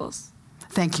like eagles.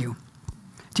 Thank you.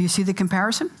 Do you see the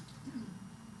comparison?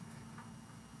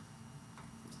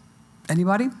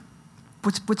 Anybody?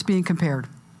 What's being compared?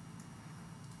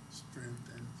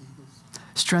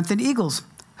 Strength and eagles.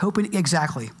 Hope and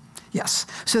exactly. Yes.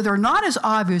 So they're not as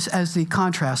obvious as the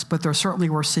contrast, but they're certainly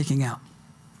worth seeking out.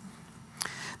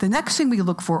 The next thing we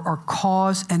look for are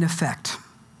cause and effect.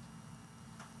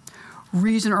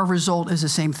 Reason or result is the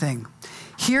same thing.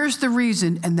 Here's the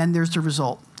reason, and then there's the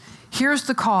result. Here's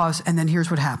the cause, and then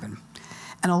here's what happened.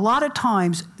 And a lot of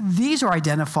times, these are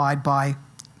identified by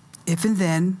if and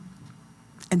then,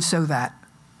 and so that.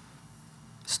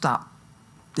 Stop.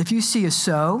 If you see a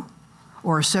so,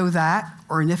 or a so that,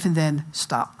 or an if and then,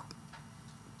 stop.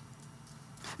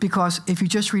 Because if you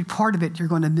just read part of it, you're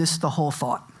going to miss the whole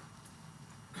thought.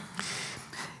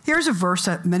 Here's a verse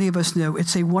that many of us know.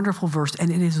 It's a wonderful verse, and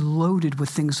it is loaded with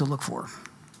things to look for.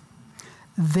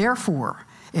 Therefore,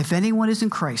 if anyone is in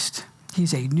Christ,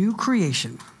 he's a new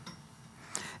creation.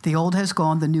 The old has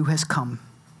gone, the new has come.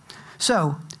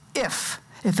 So, if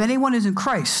anyone is in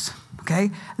Christ, okay,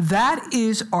 that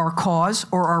is our cause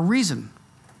or our reason.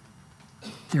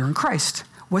 They're in Christ.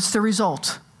 What's the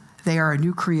result? They are a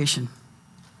new creation.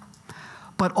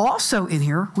 But also in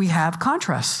here, we have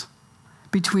contrasts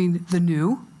between the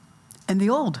new and the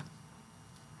old.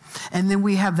 And then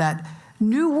we have that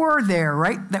new word there,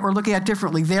 right, that we're looking at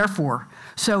differently, therefore.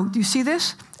 So do you see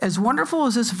this? As wonderful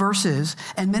as this verse is,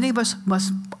 and many of us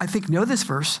must, I think, know this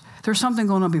verse, there's something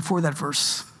going on before that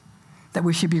verse that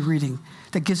we should be reading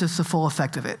that gives us the full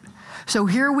effect of it. So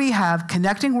here we have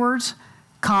connecting words,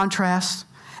 contrast,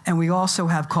 and we also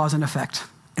have cause and effect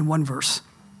in one verse.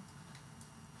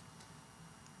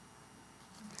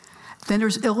 Then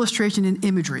there's illustration and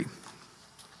imagery.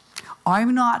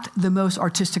 I'm not the most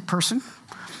artistic person,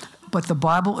 but the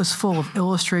Bible is full of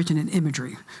illustration and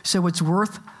imagery. So it's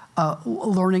worth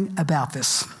learning about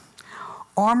this.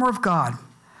 Armor of God.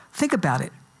 Think about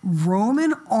it.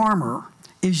 Roman armor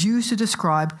is used to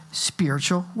describe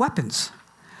spiritual weapons.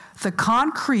 The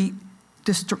concrete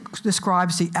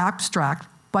describes the abstract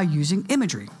by using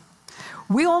imagery.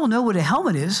 We all know what a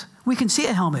helmet is. We can see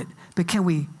a helmet, but can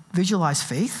we visualize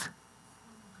faith?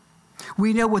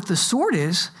 We know what the sword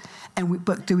is,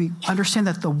 but do we understand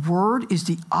that the word is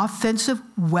the offensive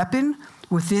weapon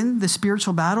within the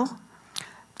spiritual battle?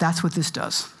 That's what this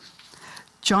does.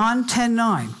 John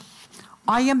 10:9.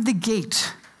 I am the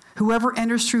gate. Whoever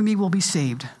enters through me will be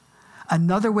saved.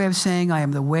 Another way of saying I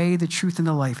am the way, the truth, and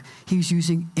the life. He's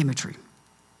using imagery.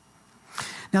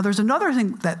 Now, there's another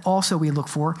thing that also we look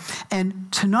for.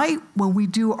 And tonight, when we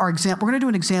do our example, we're going to do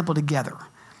an example together.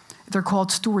 They're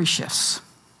called story shifts.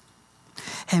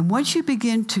 And once you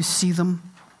begin to see them,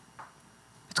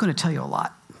 it's going to tell you a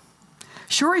lot.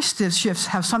 Story shifts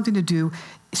have something to do,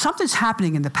 something's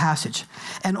happening in the passage.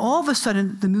 And all of a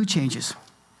sudden, the mood changes.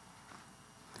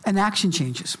 An action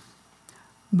changes.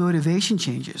 Motivation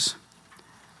changes.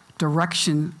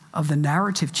 Direction of the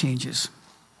narrative changes.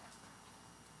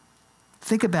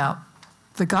 Think about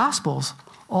the Gospels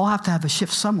all have to have a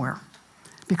shift somewhere,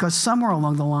 because somewhere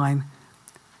along the line,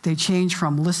 they change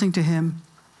from listening to him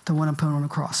to one put on a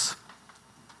cross.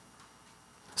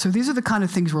 So these are the kind of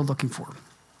things we're looking for.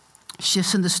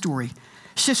 Shifts in the story,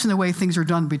 shifts in the way things are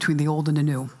done between the old and the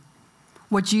new,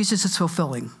 what Jesus is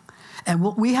fulfilling. And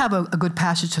we have a good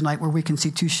passage tonight where we can see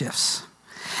two shifts.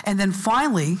 And then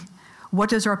finally, what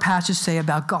does our passage say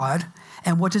about God,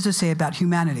 and what does it say about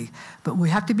humanity? But we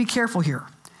have to be careful here.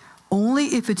 Only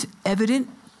if it's evident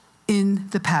in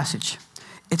the passage.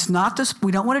 It's not this,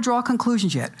 we don't want to draw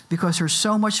conclusions yet, because there's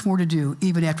so much more to do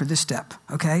even after this step,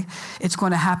 okay? It's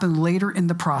going to happen later in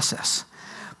the process.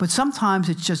 But sometimes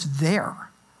it's just there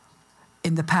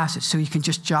in the passage, so you can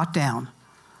just jot down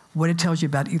what it tells you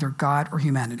about either God or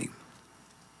humanity.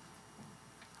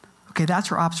 Okay,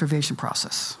 that's our observation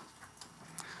process.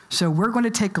 So we're going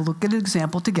to take a look at an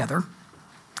example together.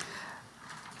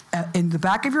 In the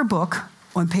back of your book,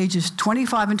 on pages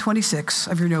 25 and 26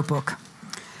 of your notebook,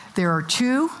 there are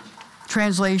two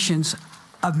translations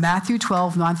of Matthew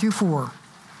 12, 9 through 4,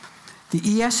 the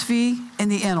ESV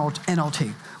and the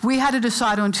NLT. We had to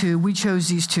decide on two. We chose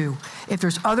these two. If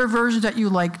there's other versions that you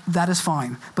like, that is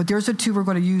fine. But there's the two we're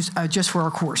going to use just for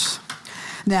our course.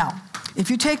 Now, if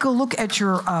you take a look at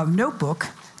your notebook,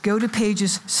 go to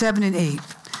pages 7 and 8.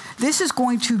 This is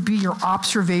going to be your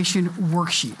observation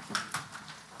worksheet.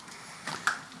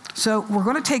 So we're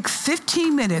going to take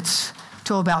 15 minutes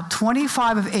till about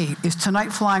 25 of 8. Is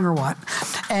tonight flying or what?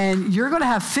 And you're going to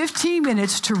have 15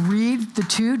 minutes to read the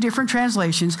two different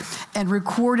translations and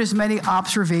record as many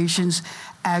observations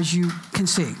as you can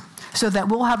see, so that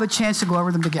we'll have a chance to go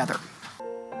over them together.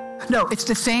 No, it's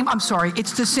the same,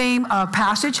 it's the same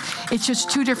passage. It's just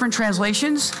two different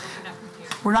translations.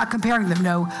 We're not comparing them,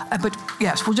 no. But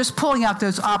yes, we're just pulling out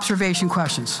those observation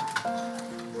questions.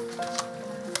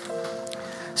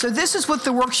 So this is what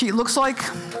the worksheet looks like.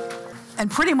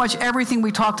 And pretty much everything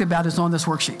we talked about is on this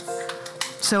worksheet.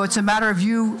 So it's a matter of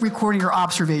you recording your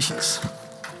observations.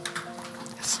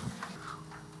 Yes.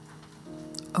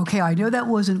 Okay, I know that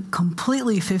wasn't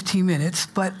completely 15 minutes,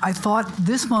 but I thought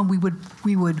this one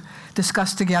we would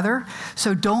discuss together.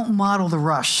 So don't model the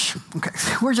rush. Okay,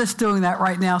 we're just doing that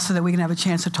right now so that we can have a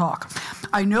chance to talk.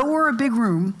 I know we're a big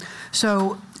room,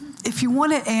 so if you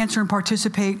want to answer and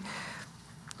participate,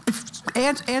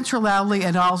 answer loudly,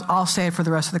 and I'll say it for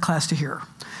the rest of the class to hear.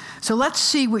 So let's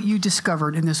see what you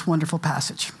discovered in this wonderful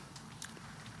passage.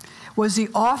 Was the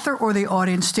author or the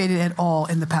audience stated at all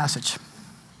in the passage?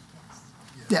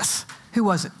 Yes. Who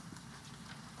was it?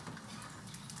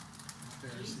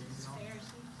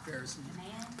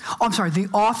 Oh, I'm sorry, the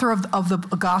author of the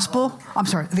gospel? I'm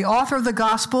sorry, the author of the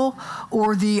gospel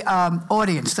or the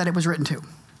audience that it was written to?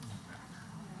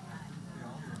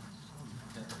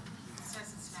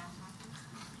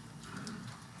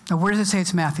 Now, where does it say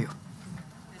it's Matthew? The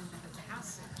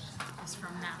passage is from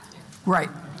Matthew. Right.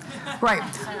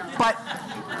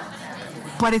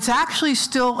 But it's actually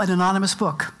still an anonymous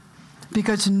book,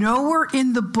 because nowhere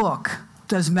in the book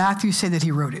does Matthew say that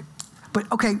he wrote it. But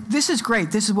okay, this is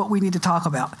great. This is what we need to talk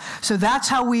about. So that's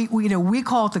how we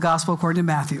call it the gospel according to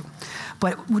Matthew.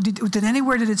 But did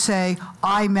anywhere did it say,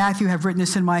 I, Matthew, have written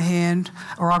this in my hand,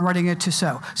 or I'm writing it to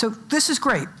so? So this is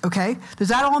great, okay? Does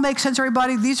that all make sense,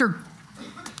 everybody? These are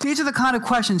the kind of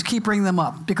questions, keep bringing them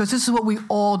up, because this is what we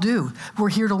all do. We're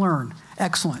here to learn.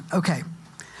 Excellent. Okay.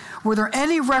 Were there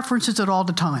any references at all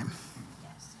to time?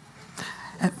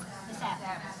 Yes.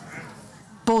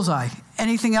 Bullseye.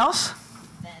 Anything else?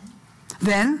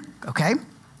 Then. Okay.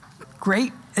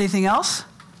 Great. Anything else?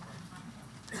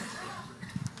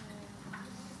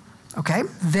 Okay.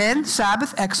 Then,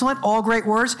 Sabbath. Excellent. All great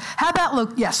words. How about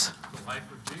Luke? Yes. The life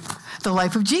of Jesus. The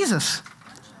life of Jesus.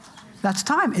 That's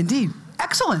time, indeed.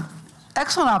 Excellent.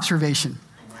 Excellent observation.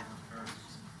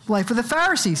 Life of the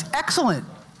Pharisees. Excellent.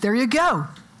 There you go.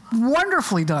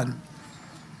 Wonderfully done.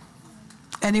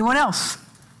 Anyone else?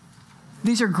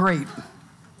 These are great.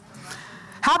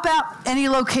 How about any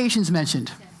locations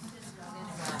mentioned?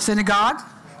 Synagogue?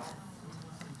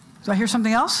 Do I hear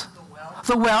something else?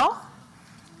 The well?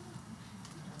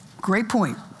 Great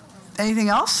point. Anything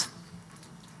else?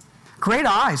 Great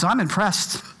eyes. I'm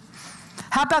impressed.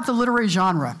 How about the literary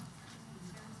genre?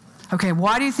 Okay,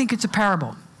 why do you think it's a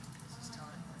parable?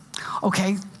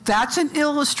 Okay, that's an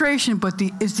illustration, but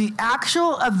is the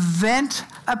actual event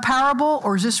a parable,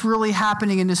 or is this really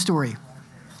happening in the story?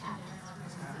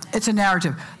 It's a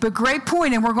narrative. But great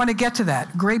point, and we're going to get to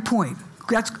that. Great point.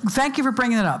 Thank you for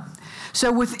bringing it up.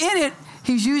 So within it,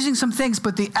 he's using some things,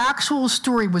 but the actual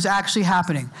story was actually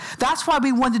happening. That's why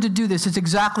we wanted to do this. It's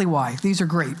exactly why. These are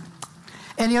great.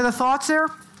 Any other thoughts there?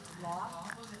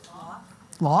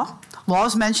 Law. Law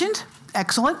is mentioned.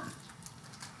 Excellent.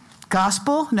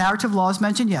 Gospel, narrative, law is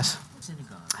mentioned. Yes.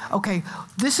 Okay,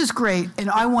 this is great, and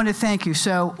I want to thank you.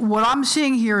 So what I'm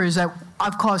seeing here is that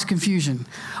I've caused confusion.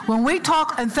 When we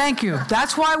talk, and thank you,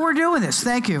 that's why we're doing this.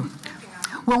 Thank you.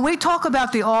 When we talk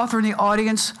about the author and the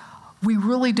audience, we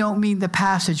really don't mean the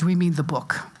passage, we mean the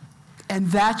book. And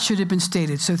that should have been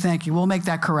stated, so thank you. We'll make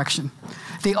that correction.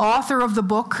 The author of the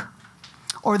book,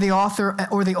 or the author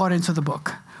or the audience of the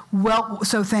book. Well,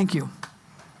 so thank you.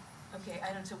 Okay,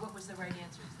 I don't. So what was the right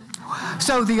answer?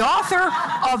 So the author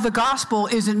of the gospel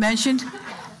isn't mentioned,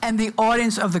 and the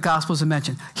audience of the gospel isn't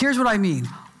mentioned. Here's what I mean.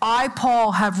 I,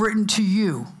 Paul, have written to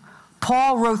you.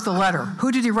 Paul wrote the letter.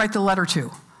 Who did he write the letter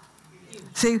to?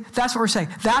 See, that's what we're saying.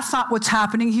 That's not what's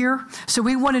happening here. So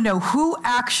we want to know who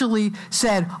actually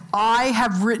said, I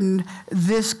have written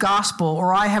this gospel,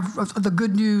 or I have the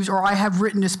good news, or I have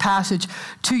written this passage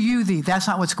to you thee. That's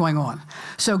not what's going on.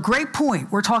 So great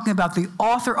point. We're talking about the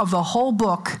author of the whole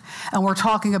book, and we're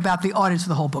talking about the audience of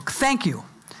the whole book. Thank you.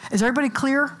 Is everybody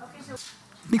clear?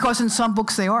 Because in some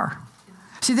books they are.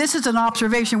 See, this is an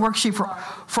observation worksheet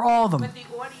for all of them. But the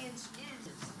audience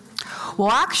is. Well,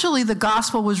 actually, the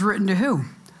gospel was written to who?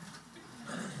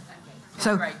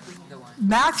 So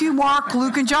Matthew, Mark,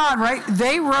 Luke, and John, right?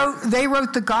 They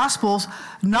wrote the gospels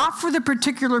not for the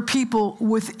particular people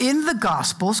within the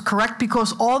gospels, correct?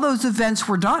 Because all those events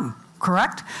were done,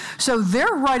 correct? So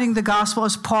they're writing the gospel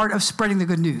as part of spreading the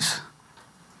good news.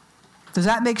 Does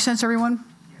that make sense, everyone?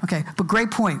 Okay, but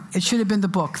great point. It should have been the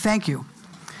book. Thank you.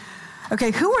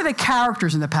 Okay, who are the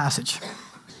characters in the passage?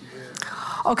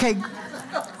 Okay,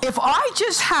 if I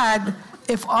had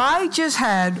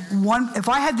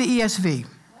the ESV,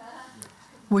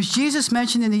 was Jesus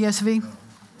mentioned in the ESV?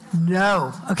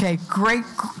 No. Okay,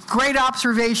 great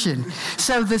observation.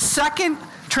 So the second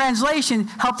translation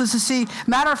helped us to see.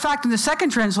 Matter of fact, in the second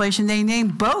translation, they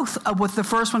named both of what the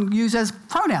first one used as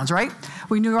pronouns, right?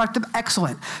 We knew about them.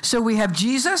 Excellent. So we have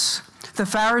Jesus, the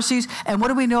Pharisees, and what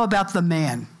do we know about the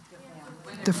man?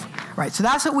 Right, so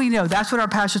that's what we know. That's what our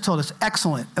pastor told us.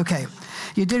 Excellent. Okay.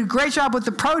 You did a great job with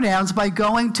the pronouns by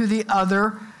going to the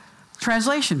other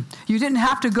translation. You didn't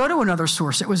have to go to another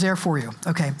source. It was there for you.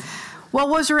 Okay. Well,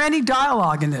 was there any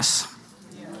dialogue in this?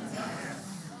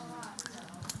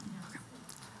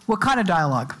 What kind of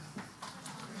dialogue?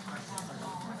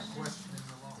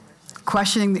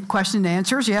 Questioning the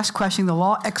answers? Yes. Questioning the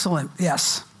law? Excellent.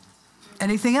 Yes.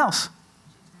 Anything else?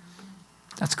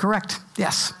 That's correct.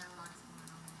 Yes.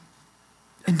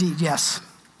 Indeed, yes.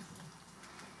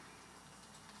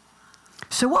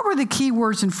 So what were the key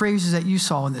words and phrases that you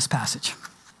saw in this passage?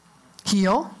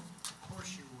 Heal.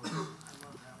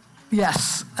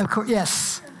 Yes, of course,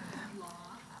 yes.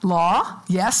 Law,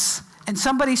 yes. And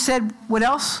somebody said, what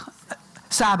else?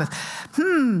 Sabbath.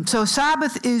 So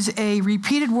Sabbath is a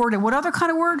repeated word. And what other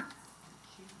kind of word?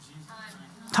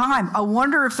 Time. I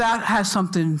wonder if that has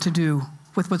something to do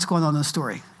with what's going on in the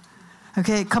story.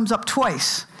 Okay, it comes up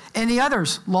twice. Any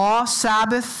others? Law,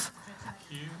 Sabbath,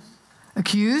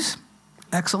 accuse.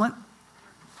 Excellent.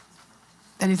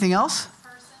 Anything else?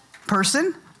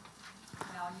 Person.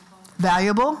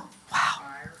 Valuable. Wow.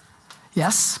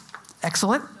 Yes.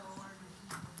 Excellent.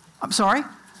 I'm sorry?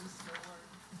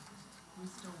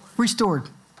 Restored.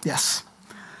 Yes.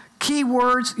 Key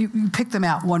words, you picked them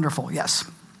out. Wonderful. Yes.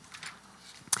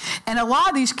 And a lot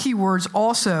of these key words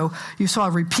also, you saw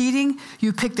repeating.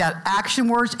 You picked out action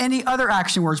words. Any other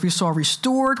action words? We saw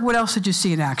restored. What else did you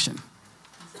see in action?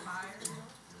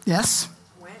 Yes.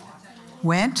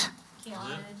 Went.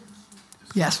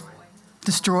 Yes.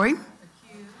 Destroy.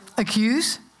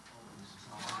 Accuse.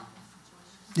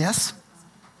 Yes.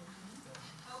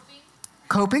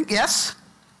 Coping. Yes.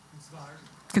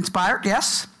 Conspired.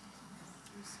 Yes.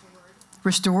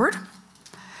 Restored.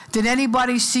 Did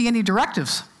anybody see any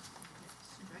directives?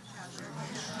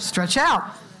 Stretch out.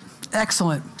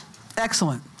 Excellent.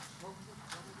 Excellent.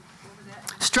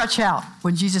 stretch out,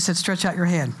 when Jesus said, stretch out your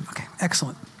hand. Okay,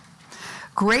 excellent.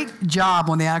 Great job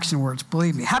on the action words,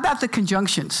 believe me. How about the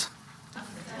conjunctions?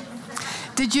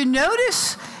 Did you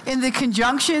notice in the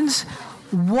conjunctions,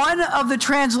 one of the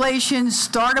translations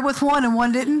started with one and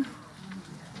one didn't?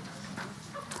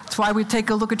 That's why we take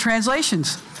a look at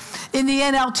translations. In the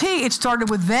NLT, it started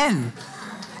with then.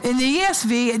 In the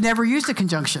ESV, it never used a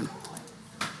conjunction.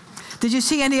 Did you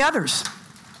see any others?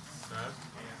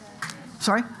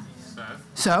 Sorry?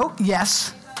 So,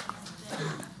 yes.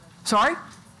 Sorry?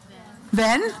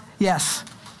 Then? Yes.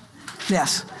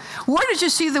 Yes. Where did you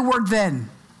see the word then?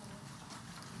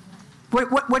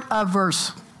 What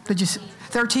verse did you see?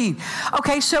 13.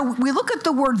 Okay, so we look at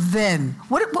the word then.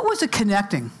 What was it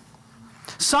connecting?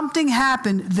 Something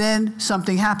happened, then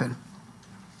something happened.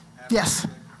 Yes.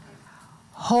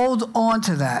 Hold on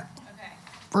to that. Okay.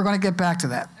 We're going to get back to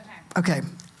that. Okay.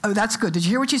 Oh, that's good. Did you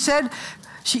hear what she said?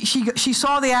 She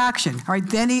saw the action. All right.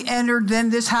 Then he entered. Then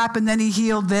this happened. Then he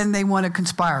healed. Then they want to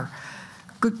conspire.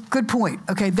 Good point.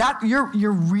 Okay. That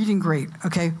you're reading great.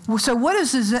 Okay. So what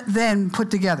is this then put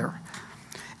together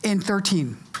in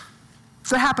 13?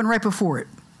 What happened right before it?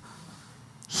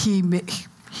 He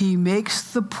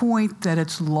makes the point that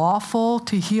it's lawful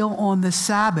to heal on the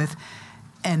Sabbath,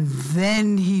 and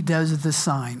then he does the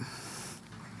sign.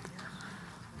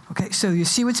 Okay, so you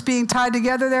see what's being tied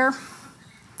together there?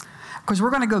 Because we're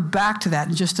going to go back to that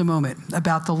in just a moment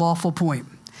about the lawful point.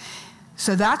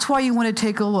 So that's why you want to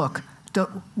take a look.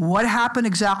 What happened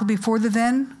exactly before the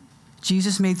then?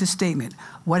 Jesus made the statement.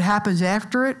 What happens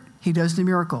after it? He does the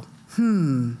miracle.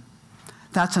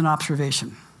 That's an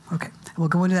observation. Okay, we'll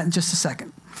go into that in just a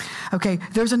second. Okay,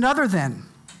 there's another then.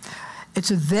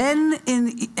 It's a then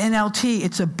in NLT,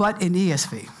 it's a but in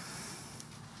ESV.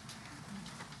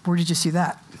 Where did you see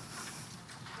that?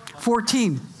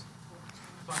 14.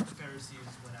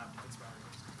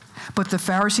 But the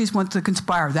Pharisees went to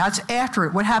conspire. That's after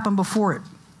it. What happened before it?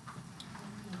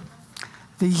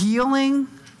 The healing,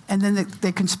 and then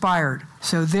they conspired.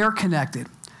 So they're connected.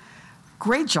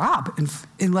 Great job.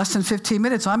 In less than 15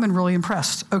 minutes, I'm really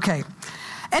impressed. Okay.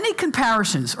 Any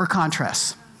comparisons or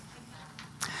contrasts?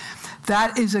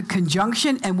 That is a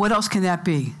conjunction, and what else can that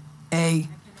be? A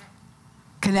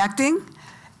connecting,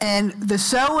 and the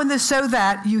so and the so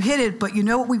that, you hit it, but you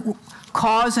know what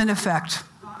cause and effect.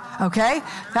 Okay?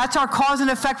 That's our cause and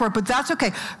effect word, but that's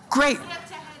okay. Great.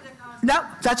 No,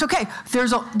 that's okay.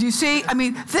 Do you see? I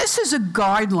mean, this is a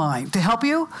guideline to help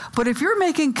you, but if you're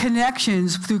making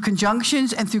connections through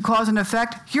conjunctions and through cause and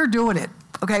effect, you're doing it.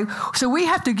 Okay, so we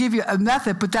have to give you a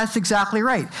method, but that's exactly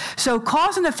right. So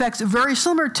cause and effects are very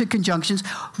similar to conjunctions.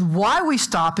 Why we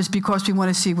stop is because we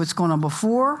want to see what's going on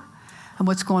before and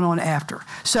what's going on after.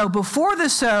 So before the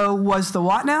so was the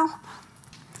what now?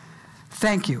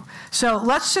 Thank you. So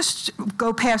let's just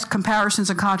go past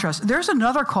comparisons and contrasts. There's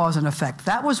another cause and effect.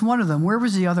 That was one of them. Where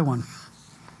was the other one?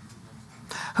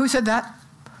 Who said that?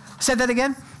 Said that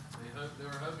again? They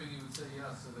were hoping you would say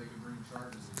yes so they could bring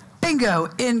charges against. Bingo.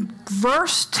 In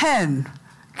verse 10,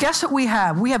 guess what we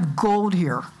have? We have gold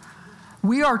here.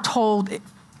 We are told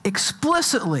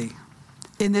explicitly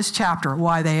in this chapter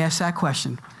why they asked that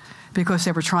question. Because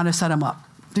they were trying to set him up.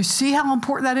 Do you see how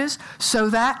important that is? So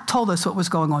that told us what was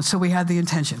going on. So we had the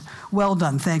intention. Well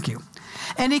done. Thank you.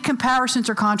 Any comparisons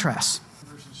or contrasts?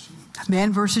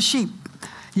 Man versus sheep.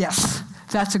 Yes.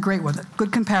 That's a great one.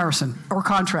 Good comparison or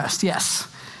contrast. Yes.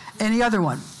 Any other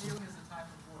one?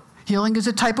 Healing is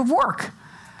a type of work.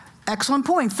 Excellent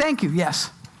point. Thank you.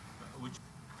 Yes.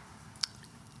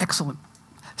 Excellent.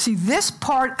 See, this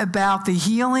part about the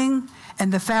healing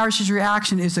and the Pharisees'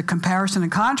 reaction is a comparison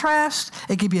and contrast.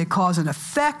 It can be a cause and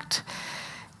effect.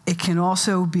 It can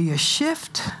also be a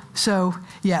shift. So,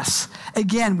 yes,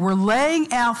 again, we're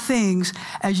laying out things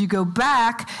as you go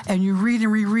back and you read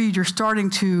and reread, you're starting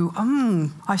to,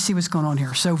 I see what's going on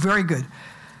here. So, very good.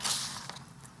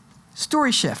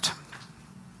 Story shift.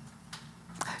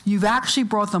 You've actually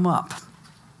brought them up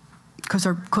because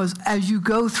as you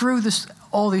go through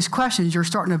all these questions, you're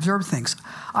starting to observe things.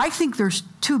 I think there's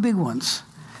two big ones.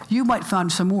 You might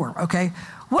find some more, okay?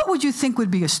 What would you think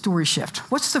would be a story shift?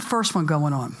 What's the first one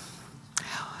going on?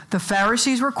 The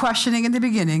Pharisees were questioning in the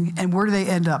beginning, and where do they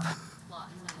end up?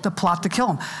 The plot to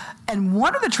kill him. And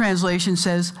one of the translations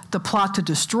says the plot to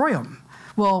destroy him.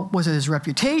 Well, was it his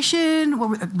reputation?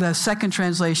 Well, the second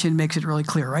translation makes it really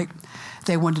clear, right?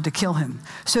 They wanted to kill him.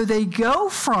 So they go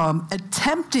from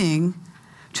attempting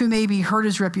to maybe hurt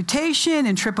his reputation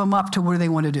and trip him up to what do they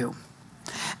want to do.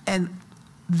 And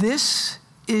this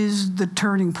is the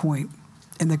turning point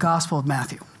in the Gospel of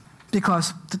Matthew.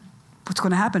 Because what's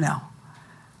going to happen now?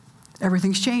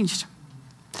 Everything's changed.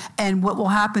 And what will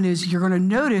happen is you're going to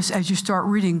notice as you start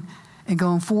reading and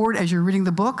going forward, as you're reading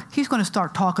the book, he's going to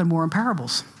start talking more in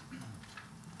parables.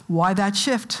 Why that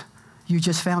shift? You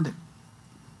just found it.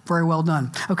 Very well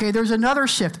done. Okay, there's another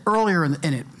shift earlier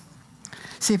in it.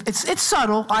 See, it's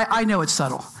subtle. I know it's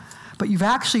subtle. But you've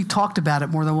actually talked about it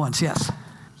more than once. Yes.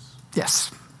 Yes.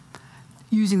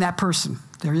 Using that person.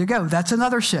 There you go. That's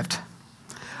another shift.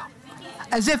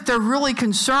 As if they're really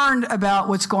concerned about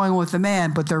what's going on with the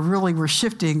man, but they really were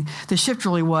shifting. The shift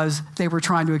really was they were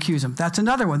trying to accuse him. That's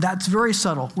another one. That's very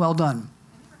subtle. Well done.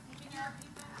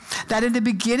 That in the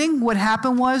beginning, what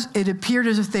happened was it appeared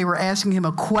as if they were asking him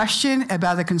a question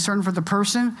about the concern for the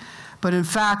person, but in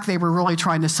fact, they were really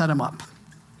trying to set him up.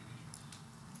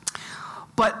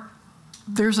 But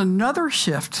there's another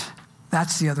shift.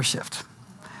 That's the other shift.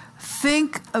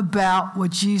 Think about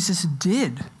what Jesus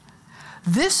did.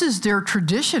 This is their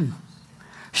tradition.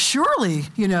 Surely,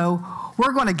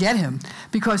 we're going to get him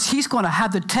because he's going to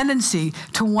have the tendency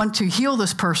to want to heal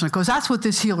this person because that's what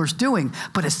this healer's doing.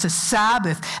 But it's the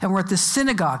Sabbath and we're at the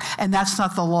synagogue and that's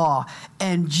not the law.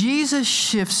 And Jesus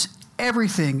shifts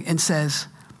everything and says,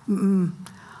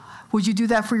 would you do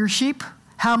that for your sheep?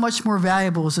 How much more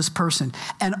valuable is this person?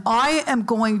 And I am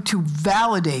going to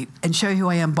validate and show you who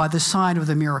I am by the sign of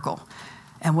the miracle.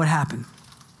 And what happened?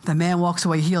 The man walks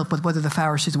away healed, but what did the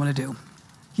Pharisees want to do?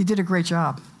 You did a great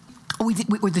job.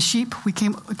 With the sheep, we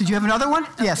came. Did you have another one?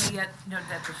 Yes. No,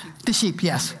 that's the sheep. The sheep,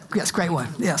 yes. Yes, great one.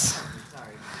 Yes.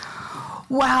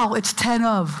 Wow, it's 10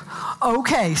 of.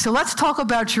 Okay, so let's talk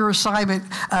about your assignment.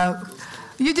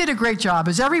 You did a great job.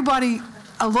 Is everybody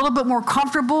a little bit more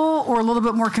comfortable or a little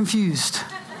bit more confused?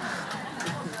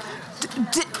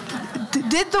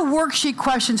 Did the worksheet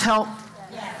questions help?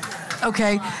 Yes.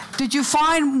 Okay. Did you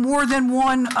find more than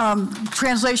one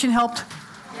translation helped?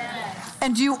 Yes.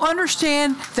 And do you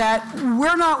understand that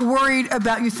we're not worried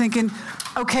about you thinking,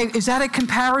 okay, is that a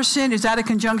comparison? Is that a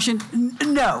conjunction?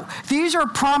 No. These are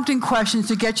prompting questions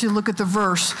to get you to look at the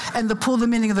verse and to pull the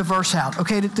meaning of the verse out.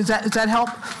 Okay, does that help?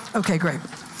 Okay, great.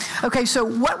 Okay, so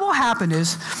what will happen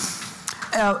is,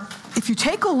 if you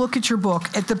take a look at your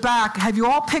book, at the back, have you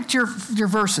all picked your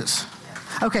verses?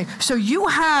 Okay, so you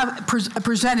have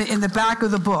presented in the back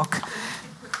of the book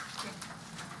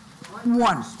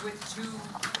one. With two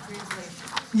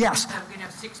translations. Yes. So we're going to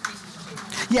have 6 pieces of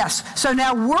paper. Yes. So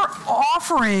now we're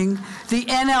offering the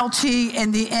NLT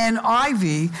and the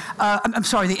NIV,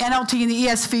 the NLT and the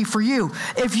ESV for you.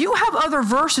 If you have other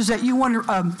verses that you want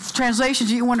to, translations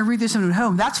that you want to read this in at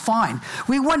home, that's fine.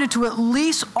 We wanted to at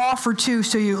least offer 2,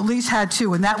 so you at least had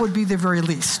 2, and that would be the very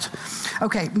least.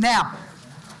 Okay, now,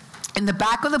 in the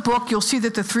back of the book, you'll see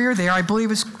that the 3 are there. I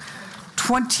believe it's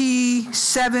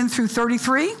 27 through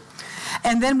 33.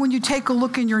 And then when you take a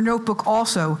look in your notebook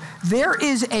also, there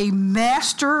is a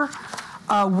master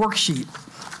worksheet.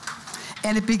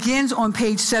 And it begins on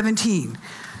page 17.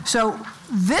 So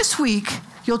this week,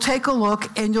 you'll take a look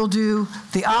and you'll do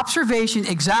the observation,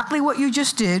 exactly what you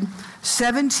just did,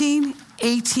 17,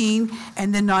 18,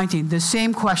 and then 19. The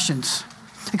same questions.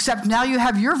 Except now you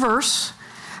have your verse.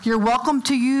 You're welcome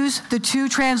to use the 2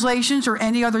 translations or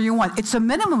any other you want. It's a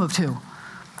minimum of 2.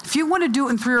 If you want to do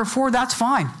it in 3 or 4, that's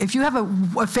fine. If you have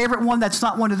a favorite one that's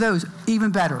not one of those,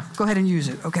 even better. Go ahead and use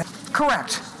it, okay?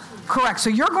 Correct. So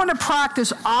you're going to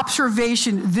practice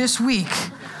observation this week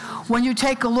when you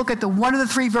take a look at the one of the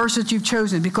 3 verses you've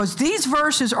chosen, because these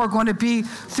verses are going to be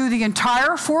through the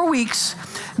entire 4 weeks.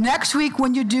 Next week,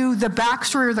 when you do the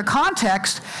backstory or the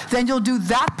context, then you'll do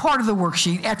that part of the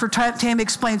worksheet after Tammy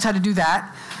explains how to do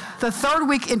that. The 3rd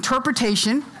week,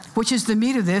 interpretation, which is the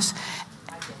meat of this,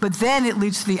 but then it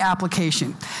leads to the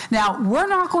application. Now, we're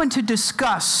not going to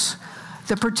discuss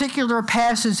the particular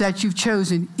passage that you've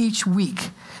chosen each week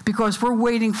because we're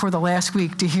waiting for the last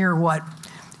week to hear what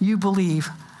you believe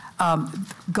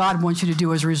God wants you to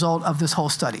do as a result of this whole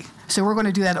study. So we're going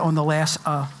to do that on the last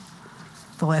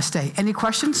day. Any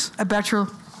questions about your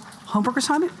homework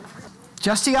assignment?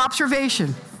 Just the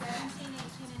observation. 17,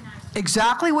 18, and 19.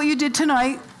 Exactly what you did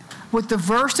tonight with the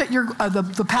verse that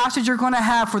the passage you're going to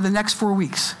have for the next 4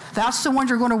 weeks. That's the one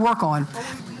you're going to work on.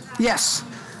 Yes.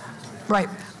 Right.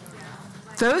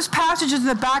 Those passages in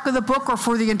the back of the book are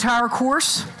for the entire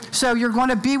course. So you're going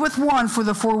to be with one for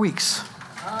the 4 weeks.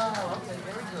 Oh, okay,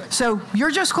 very good. So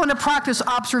you're just going to practice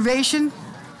observation.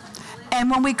 And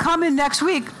when we come in next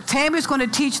week, Tammy's going to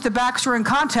teach the backstory and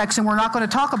context, and we're not going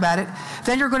to talk about it.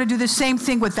 Then you're going to do the same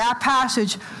thing with that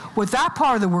passage, with that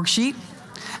part of the worksheet,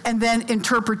 and then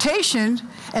interpretation,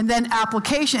 and then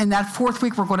application. And that 4th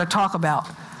week, we're going to talk about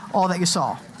all that you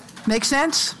saw. Make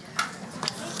sense?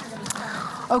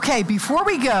 Okay, before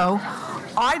we go,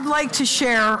 I'd like to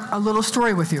share a little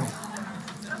story with you.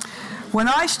 When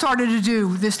I started to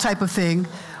do this type of thing,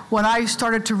 when I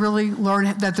started to really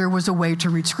learn that there was a way to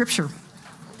read Scripture.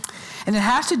 And it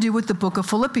has to do with the book of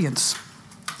Philippians.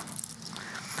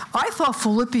 I thought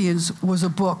Philippians was a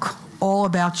book all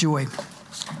about joy.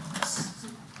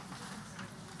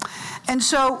 And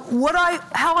so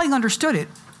how I understood it,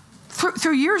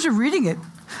 through years of reading it,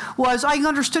 was I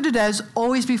understood it as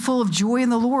always be full of joy in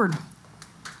the Lord.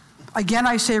 Again,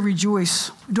 I say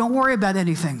rejoice. Don't worry about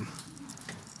anything.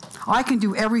 I can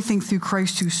do everything through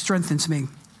Christ who strengthens me.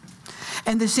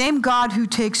 And the same God who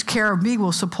takes care of me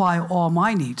will supply all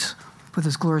my needs with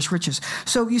his glorious riches.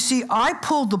 So you see, I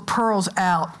pulled the pearls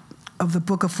out of the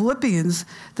book of Philippians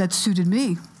that suited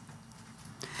me.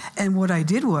 And what I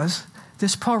did was,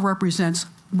 this pearl represents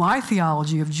my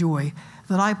theology of joy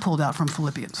that I pulled out from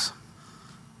Philippians.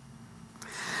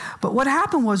 But what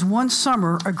happened was one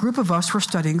summer, a group of us were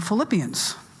studying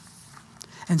Philippians.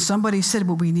 And somebody said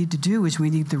what we need to do is we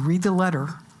need to read the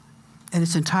letter in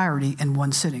its entirety in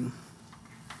one sitting.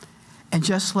 And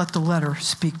just let the letter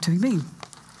speak to me.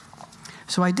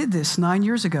 So I did this 9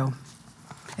 years ago.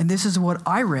 And this is what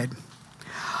I read.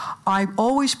 I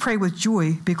always pray with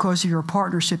joy because of your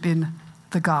partnership in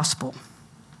the gospel,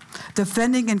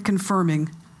 defending and confirming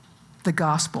the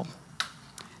gospel,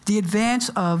 the advance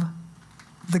of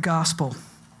the gospel.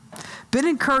 Been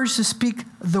encouraged to speak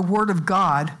the word of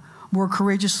God more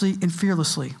courageously and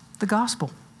fearlessly, the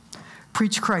gospel.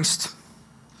 Preach Christ.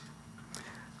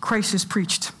 Christ is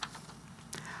preached.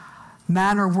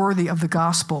 Manner worthy of the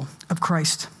gospel of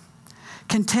Christ.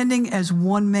 Contending as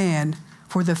one man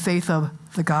for the faith of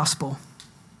the gospel.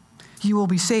 You will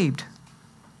be saved.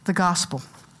 The gospel.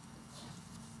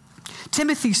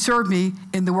 Timothy served me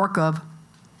in the work of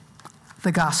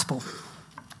the gospel.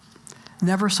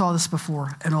 Never saw this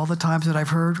before in all the times that I've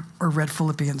heard or read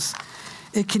Philippians.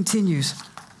 It continues.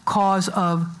 Cause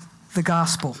of the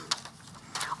gospel.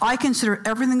 I consider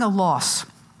everything a loss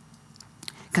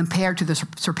compared to the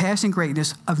surpassing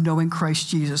greatness of knowing Christ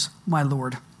Jesus, my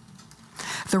Lord.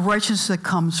 The righteousness that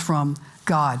comes from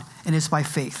God and is by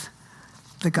faith,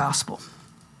 the gospel.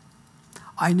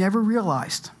 I never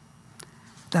realized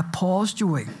that Paul's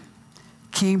joy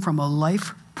came from a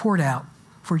life poured out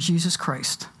for Jesus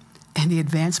Christ and the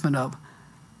advancement of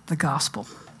the gospel.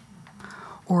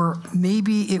 Or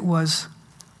maybe it was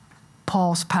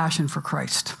Paul's passion for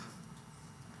Christ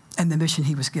and the mission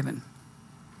he was given.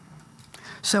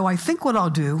 So I think what I'll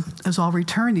do is I'll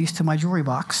return these to my jewelry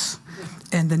box,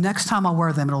 and the next time I'll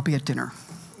wear them, it'll be at dinner.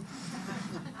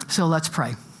 So let's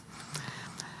pray.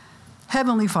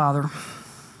 Heavenly Father,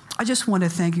 I just want to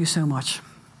thank you so much.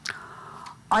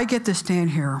 I get to stand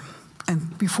here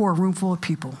and before a room full of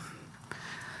people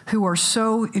who are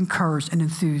so encouraged and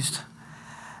enthused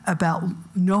about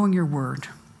knowing your word,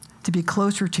 to be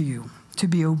closer to you, to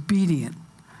be obedient,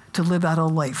 to live out a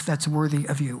life that's worthy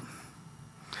of you.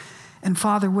 And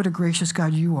Father, what a gracious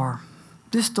God you are.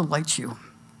 This delights you.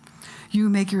 You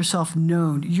make yourself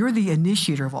known. You're the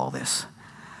initiator of all this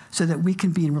so that we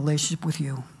can be in relationship with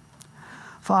you.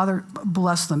 Father,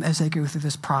 bless them as they go through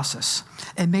this process.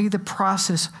 And may the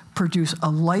process produce a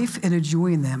life and a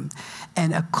joy in them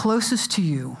and a closeness to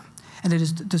you and a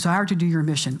desire to do your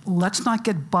mission. Let's not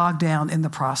get bogged down in the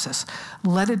process.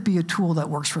 Let it be a tool that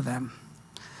works for them.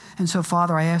 And so,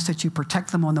 Father, I ask that you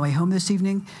protect them on the way home this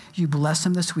evening. You bless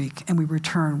them this week, and we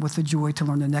return with the joy to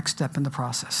learn the next step in the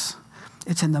process.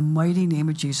 It's in the mighty name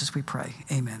of Jesus we pray.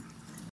 Amen.